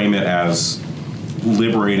we frame it as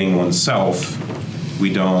liberating oneself,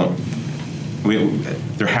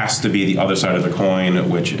 there has to be the other side of the coin,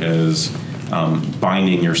 which is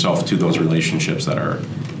binding yourself to those relationships that are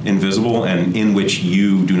invisible and in which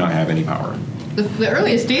you do not have any power. The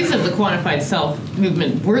earliest days of the quantified self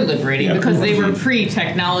movement were liberating because they were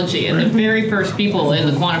pre-technology, and the very first people in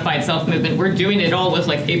the quantified self movement were doing it all with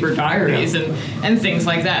like paper diaries and things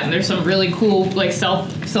like that. And there's some really cool like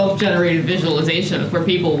self-generated visualizations where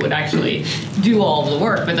people would actually do all of the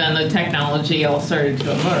work, but then the technology all started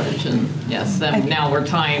to emerge, and now we're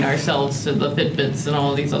tying ourselves to the Fitbits and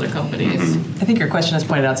all of these other companies. I think your question has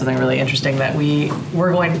pointed out something really interesting that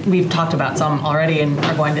we've talked about some already and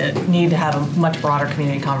are going to need to have a much broader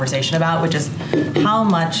community conversation about, which is how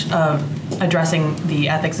much of addressing the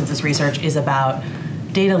ethics of this research is about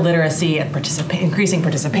data literacy and increasing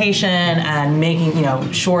participation and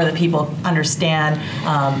making sure that people understand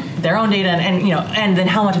their own data, and then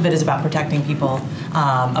how much of it is about protecting people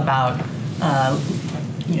about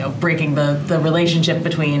breaking the relationship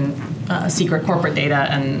between secret corporate data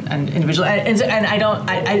and individual. And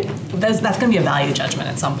that's going to be a value judgment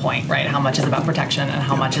at some point, right? How much is about protection and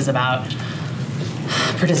how much is about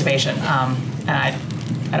participation? And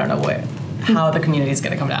I don't know how the community is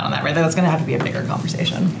going to come down on that, right? That's going to have to be a bigger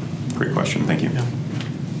conversation. Great question. Thank you.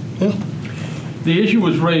 Yeah. The issue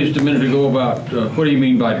was raised a minute ago about what do you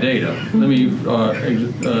mean by data? Let me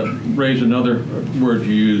raise another word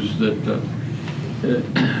you use that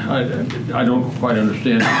I don't quite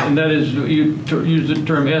understand, and that is you use the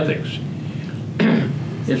term ethics.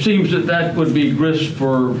 It seems that would be grist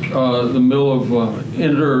for the mill of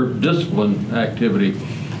interdiscipline activity.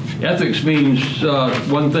 Ethics means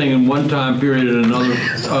one thing in one time period and another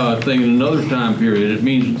thing in another time period. It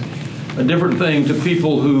means a different thing to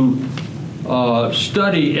people who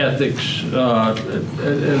study ethics as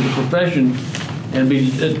a profession, and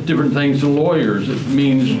means different things to lawyers. It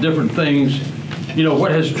means different things.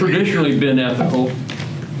 What has traditionally been ethical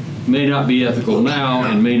may not be ethical now,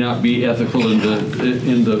 and may not be ethical in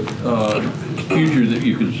the future that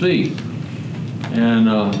you can see. And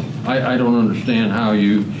I don't understand how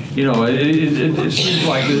it seems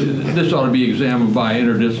like this ought to be examined by an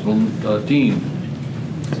interdisciplinary team.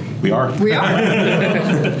 We are.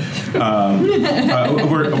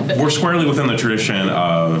 We're squarely within the tradition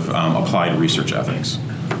of applied research ethics.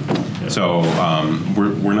 So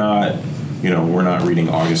we're not reading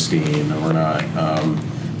Augustine, we're not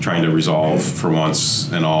trying to resolve for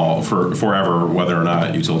once and all, forever, whether or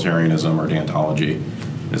not utilitarianism or deontology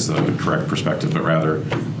is the correct perspective, but rather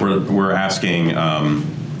we're asking,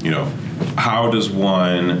 how does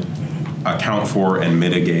one account for and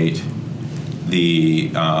mitigate the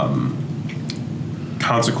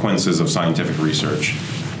consequences of scientific research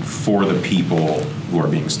for the people who are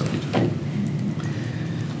being studied?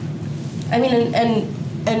 I mean,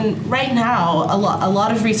 and right now, a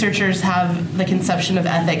lot of researchers have the conception of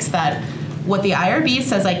ethics that what the IRB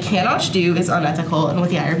says I cannot do is unethical, and what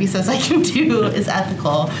the IRB says I can do is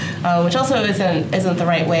ethical, which also isn't the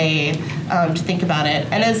right way to think about it.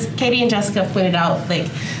 And as Katie and Jessica pointed out, like,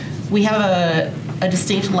 we have a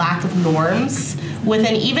distinct lack of norms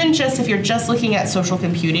within, even just if you're just looking at social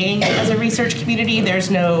computing as a research community,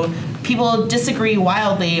 people disagree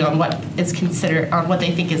wildly on what is considered, on what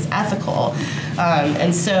they think is ethical.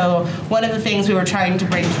 And so one of the things we were trying to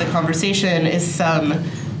bring to the conversation is some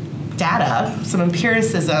data, some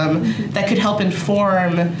empiricism that could help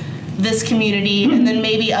inform this community and then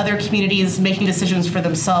maybe other communities making decisions for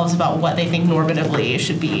themselves about what they think normatively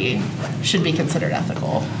should be considered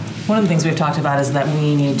ethical. One of the things we've talked about is that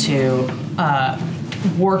we need to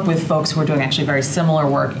work with folks who are doing actually very similar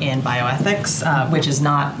work in bioethics, which is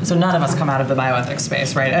not, so none of us come out of the bioethics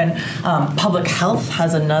space, right? And public health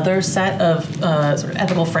has another set of sort of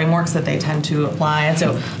ethical frameworks that they tend to apply. And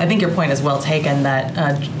so I think your point is well taken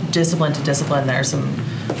that discipline to discipline, there are some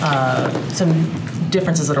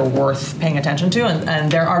differences that are worth paying attention to, and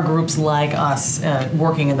there are groups like us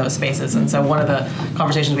working in those spaces. And so one of the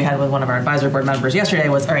conversations we had with one of our advisory board members yesterday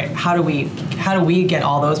was, all right, how do we get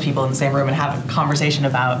all those people in the same room and have a conversation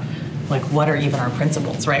about, like, what are even our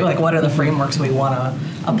principles, right? Like, what are the frameworks we want to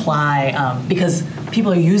apply? Because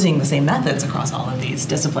people are using the same methods across all of these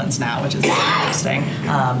disciplines now, which is interesting,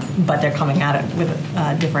 but they're coming at it with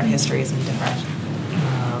different histories and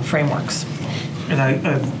different frameworks. And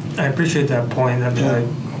I appreciate that point. I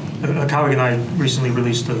mean, a colleague and I recently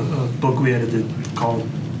released a book we edited called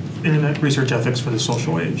Internet Research Ethics for the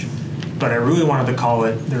Social Age. But I really wanted to call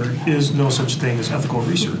it, There Is No Such Thing as Ethical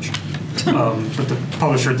Research. But the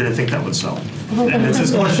publisher didn't think that would sell. And it's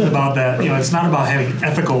this question about that, it's not about having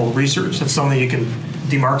ethical research. It's something you can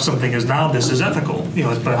demark something as, now this is ethical.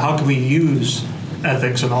 But how can we use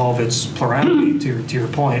ethics and all of its plurality, to your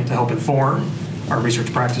point, to help inform our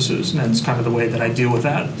research practices? And that's kind of the way that I deal with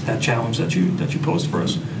that challenge that you posed for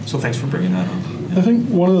us. So thanks for bringing that up. Yeah. I think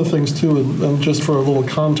one of the things too, and just for a little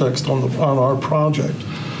context on our project,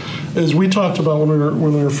 is we talked about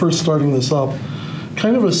when we were first starting this up,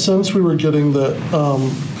 kind of a sense we were getting that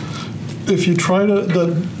if you try to,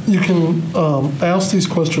 that you can ask these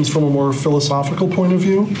questions from a more philosophical point of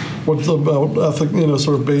view, what's about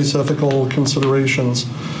sort of base ethical considerations.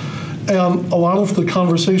 And a lot of the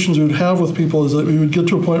conversations we would have with people is that we would get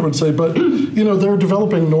to a point where we'd say, but they're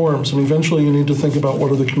developing norms, and eventually you need to think about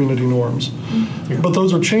what are the community norms. Yeah. But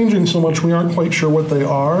those are changing so much we aren't quite sure what they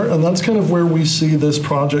are, and that's kind of where we see this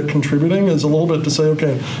project contributing, is a little bit to say,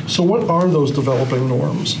 okay, so what are those developing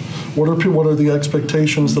norms? What are the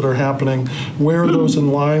expectations that are happening? Where are those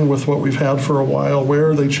in line with what we've had for a while? Where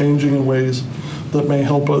are they changing in ways that may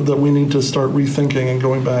help, that we need to start rethinking and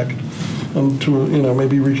going back and to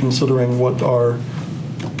maybe reconsidering what our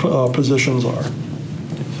positions are.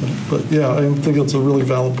 But yeah, I think it's a really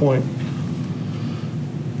valid point.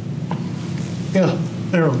 Yeah,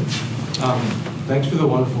 Aaron. Thanks for the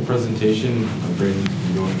wonderful presentation. Braden's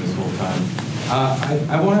been doing this whole time.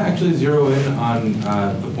 I want to actually zero in on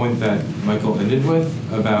the point that Michael ended with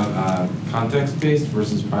about context-based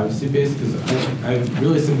versus privacy-based, because I'm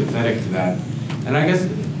really sympathetic to that. And I guess,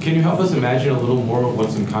 can you help us imagine a little more what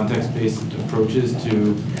some context-based approaches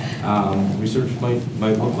to research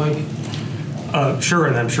might look like? Sure,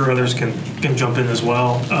 and I'm sure others can jump in as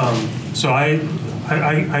well. So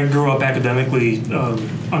I grew up academically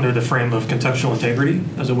under the frame of contextual integrity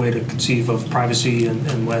as a way to conceive of privacy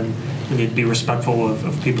and when we need to be respectful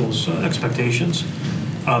of people's expectations.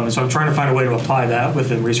 And so I'm trying to find a way to apply that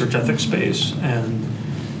within research ethics space. And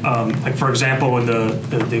like, for example, in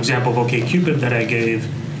the example of OkCupid that I gave,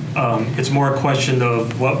 it's more a question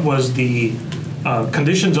of what was the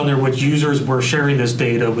conditions under which users were sharing this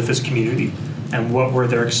data with this community, and what were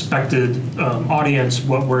their expected audience,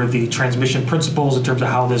 what were the transmission principles in terms of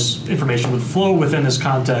how this information would flow within this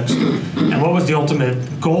context, and what was the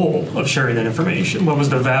ultimate goal of sharing that information, what was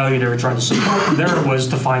the value they were trying to support, and there it was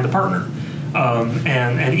to find a partner.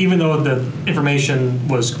 And even though the information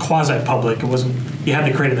was quasi-public, it wasn't, you had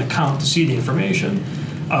to create an account to see the information.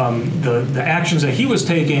 The actions that he was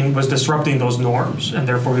taking was disrupting those norms, and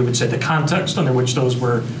therefore we would say the context under which those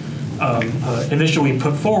were initially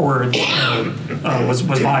put forward was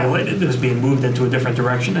violated. It was being moved into a different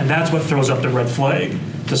direction, and that's what throws up the red flag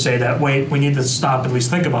to say that, wait, we need to stop and at least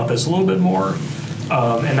think about this a little bit more,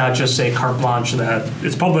 and not just say carte blanche that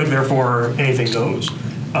it's public, therefore anything goes.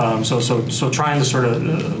 So trying to sort of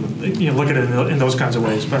look at it in those kinds of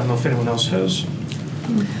ways. But I don't know if anyone else has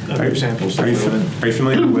other examples. Are you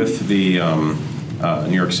familiar with the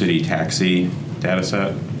New York City taxi data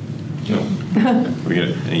set? No. We get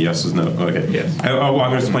any yeses, no? Okay. Yes. Well, I'm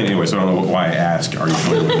going to explain anyway, so I don't know why I ask. Are you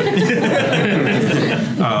familiar with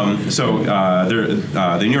it?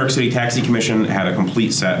 The New York City Taxi Commission had a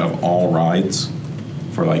complete set of all rides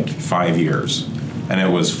for like 5 years, and it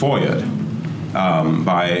was FOIA'd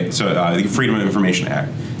by the Freedom of Information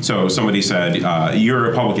Act. So somebody said,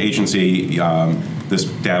 "You're a public agency. This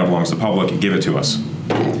data belongs to the public. Give it to us."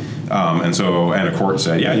 And a court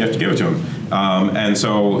said, "Yeah, you have to give it to them." And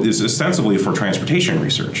so it's ostensibly for transportation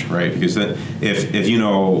research, right? Because if you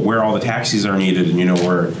know where all the taxis are needed, and you know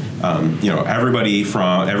where everybody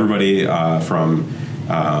from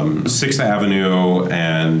 6th Avenue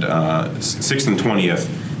and 6th and 20th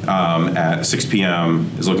at 6 p.m.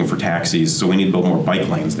 is looking for taxis, so we need to build more bike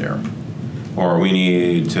lanes there, or we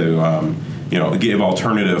need to give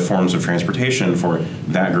alternative forms of transportation for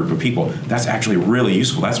that group of people. That's actually really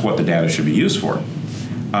useful. That's what the data should be used for.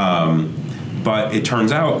 But it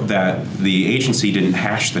turns out that the agency didn't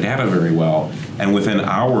hash the data very well, and within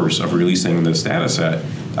hours of releasing this data set,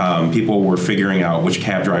 people were figuring out which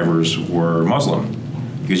cab drivers were Muslim,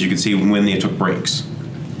 because you could see when they took breaks.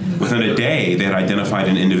 Within a day, they had identified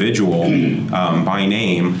an individual by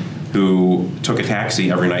name who took a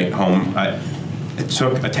taxi every night home.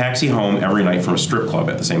 Took a taxi home every night from a strip club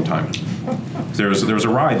at the same time. There was a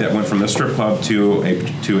ride that went from this strip club to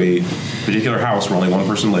a particular house where only one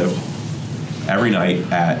person lived every night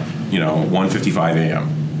at 1:55 a.m.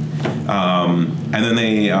 And then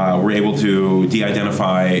they were able to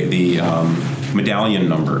de-identify the medallion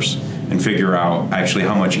numbers and figure out actually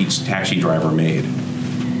how much each taxi driver made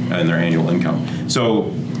in their annual income.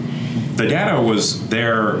 So the data was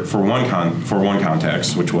there for one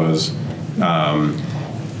context, which was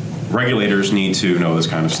regulators need to know this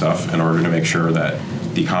kind of stuff in order to make sure that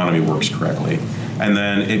the economy works correctly. And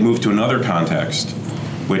then it moved to another context,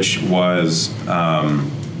 which was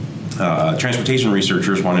transportation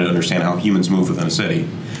researchers wanted to understand how humans move within a city.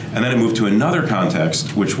 And then it moved to another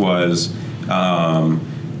context, which was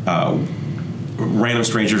random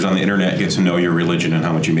strangers on the internet get to know your religion and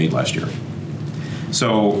how much you made last year.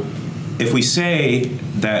 So if we say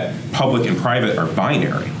that public and private are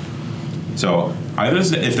binary, so either if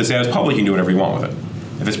the data is public, you can do whatever you want with it.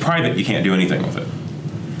 If it's private, you can't do anything with it.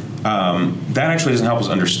 That actually doesn't help us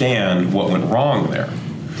understand what went wrong there.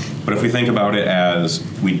 But if we think about it as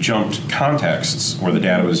we jumped contexts where the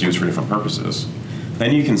data was used for different purposes,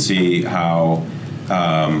 then you can see how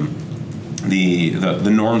the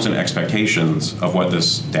norms and expectations of what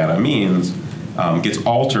this data means gets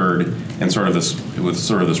altered and sort of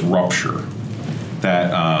this rupture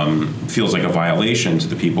that feels like a violation to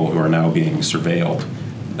the people who are now being surveilled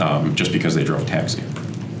just because they drove a taxi.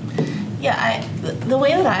 Yeah, the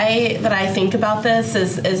way that I think about this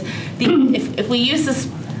is if we use this,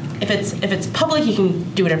 if it's public, you can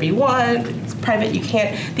do whatever you want. If it's private, you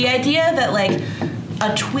can't. The idea that like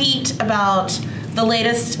a tweet about the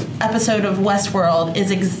latest episode of Westworld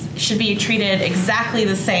should be treated exactly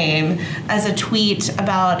the same as a tweet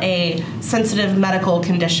about a sensitive medical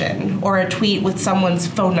condition or a tweet with someone's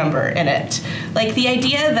phone number in it. Like the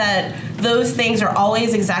idea that those things are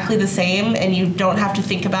always exactly the same and you don't have to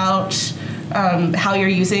think about how you're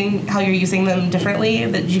using them differently.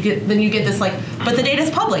 That you get this like, but the data's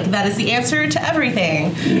public. That is the answer to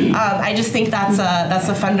everything. I just think that's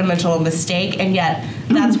a fundamental mistake, and yet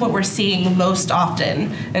that's what we're seeing most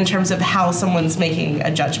often in terms of how someone's making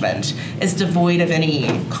a judgment is devoid of any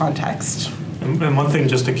context. And one thing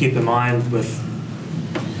just to keep in mind with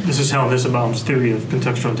this is Helen Nissenbaum's theory of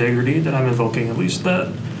contextual integrity that I'm invoking, at least,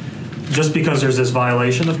 that just because there's this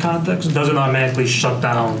violation of context doesn't automatically shut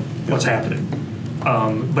down what's happening.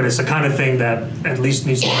 But it's the kind of thing that at least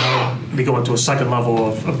needs to now be going to a second level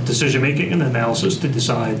of decision making and analysis to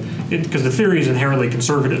decide, because the theory is inherently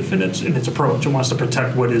conservative in its approach. It wants to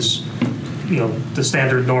protect what is, the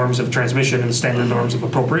standard norms of transmission and the standard norms of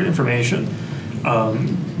appropriate information.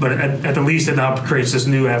 But at the least, it now creates this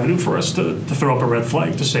new avenue for us to throw up a red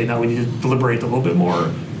flag to say now we need to deliberate a little bit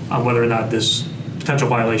more on whether or not this potential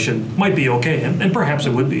violation might be okay, and perhaps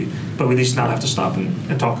it would be, but we at least not have to stop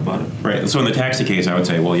and talk about it. Right, and so in the taxi case, I would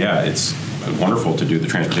say, well, yeah, it's wonderful to do the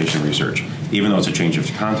transportation research, even though it's a change of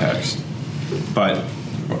context. But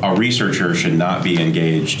a researcher should not be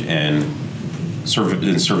engaged in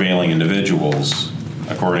surveilling individuals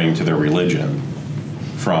according to their religion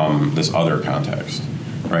from this other context,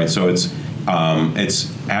 right? So it's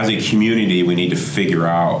as a community, we need to figure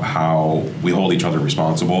out how we hold each other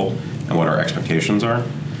responsible and what our expectations are.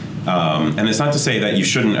 And it's not to say that you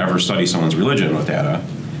shouldn't ever study someone's religion with data.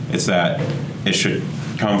 It's that it should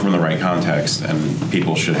come from the right context, and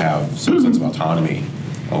people should have some sense of autonomy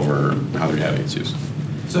over how their data gets used.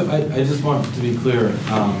 So I just want to be clear.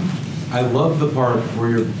 I love the part where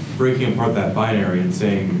you're breaking apart that binary and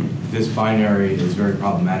saying this binary is very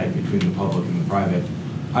problematic between the public and the private.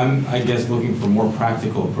 I'm, I guess, looking for more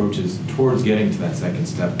practical approaches towards getting to that second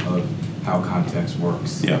step of how context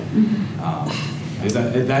works. Yeah.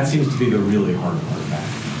 That seems to be the really hard part of that.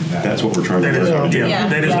 That's what we're trying to do.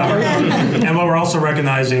 That is not hard. And what we're also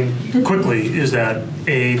recognizing quickly is that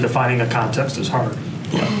defining a context is hard.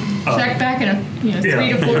 Check back in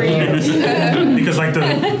 3 to 4 years. Because like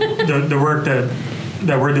the work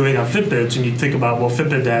that we're doing on Fitbits, and you think about, well,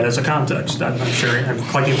 Fitbit data is a context. I'm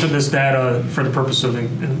collecting fitness data for the purpose of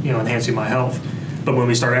enhancing my health. But when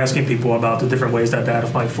we start asking people about the different ways that data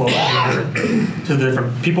might flow to the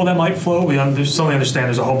different people that might flow, we suddenly understand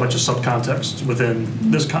there's a whole bunch of subcontexts within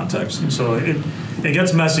this context. And so it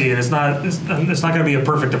gets messy, and it's not going to be a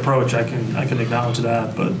perfect approach. I can acknowledge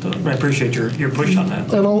that, but I appreciate your push on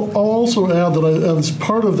that. And I'll also add that as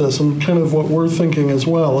part of this, and kind of what we're thinking as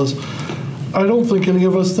well, is I don't think any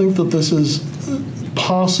of us think that this is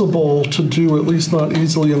possible to do, at least not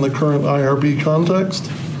easily in the current IRB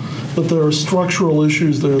context. That there are structural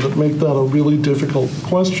issues there that make that a really difficult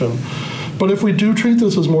question. But if we do treat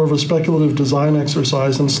this as more of a speculative design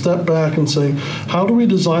exercise and step back and say, how do we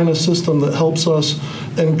design a system that helps us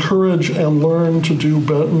encourage and learn to do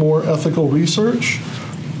more ethical research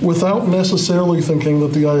without necessarily thinking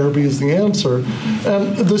that the IRB is the answer?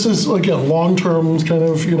 And this is, again, long-term kind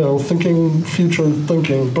of, thinking, future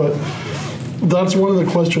thinking, but that's one of the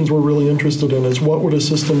questions we're really interested in, is what would a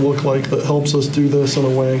system look like that helps us do this in a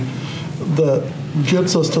way that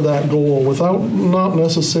gets us to that goal without not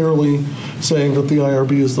necessarily saying that the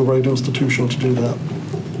IRB is the right institution to do that.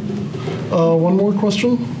 One more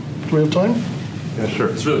question? Do we have time? Yeah, sure.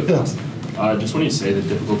 It's really fast. Just when you say the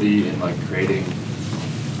difficulty in creating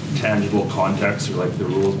tangible context, or the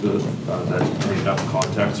rules that make up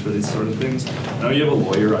context for these sort of things. I know you have a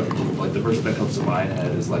lawyer on your team. The first thing that comes to my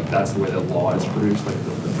head is that's the way that law is produced. The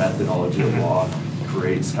methodology of law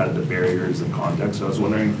creates kind of the barriers of context. So I was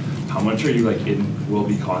wondering, how much are you will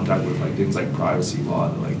be contact with things like privacy law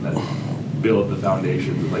that build the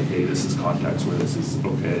foundations of hey, this is context where this is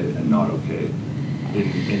okay and not okay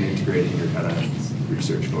in integrating your kind of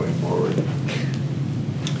research going forward.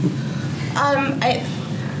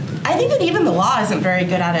 I think that even the law isn't very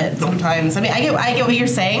good at it sometimes. I mean, I get what you're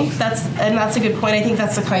saying. That's a good point. I think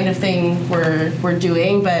that's the kind of thing we're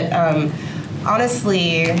doing. But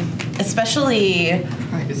honestly, especially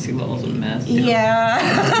privacy law is a mess.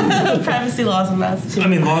 Yeah, privacy law is a mess too. I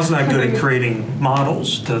mean, law's not good at creating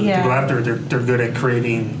models to go after. They're good at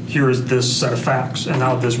creating, here is this set of facts, and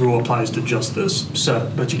now this rule applies to just this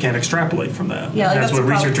set. But you can't extrapolate from that. Yeah, that's what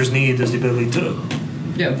researchers need, is the ability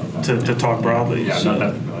to talk broadly. Yeah, not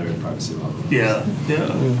that familiar with privacy law. Yeah.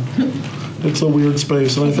 It's a weird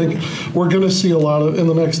space, and I think we're going to see a lot of, in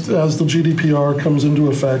the next, as the GDPR comes into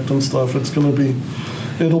effect and stuff, it'll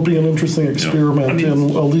be an interesting experiment in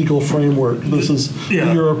a legal framework. This is the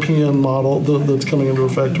European model that's coming into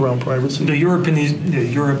effect around privacy. The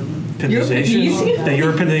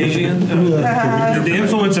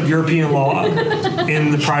influence of European law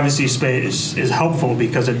in the privacy space is helpful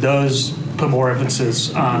because it does put more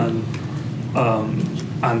emphasis on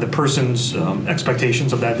the person's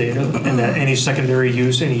expectations of that data, and that any secondary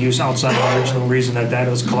use, any use outside the original reason that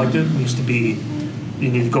data is collected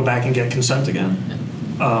you need to go back and get consent again,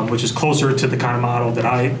 which is closer to the kind of model that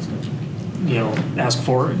I ask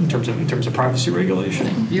for in terms of privacy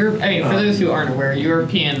regulation. For those who aren't aware,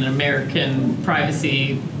 European and American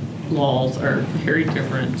privacy laws are very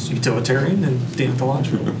different. It's utilitarian and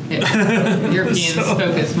deontological. Europeans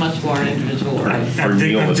focus much more on individual rights.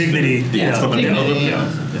 Dignity. Dignity.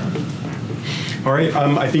 All right,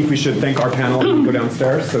 I think we should thank our panel and go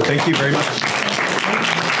downstairs. So thank you very much.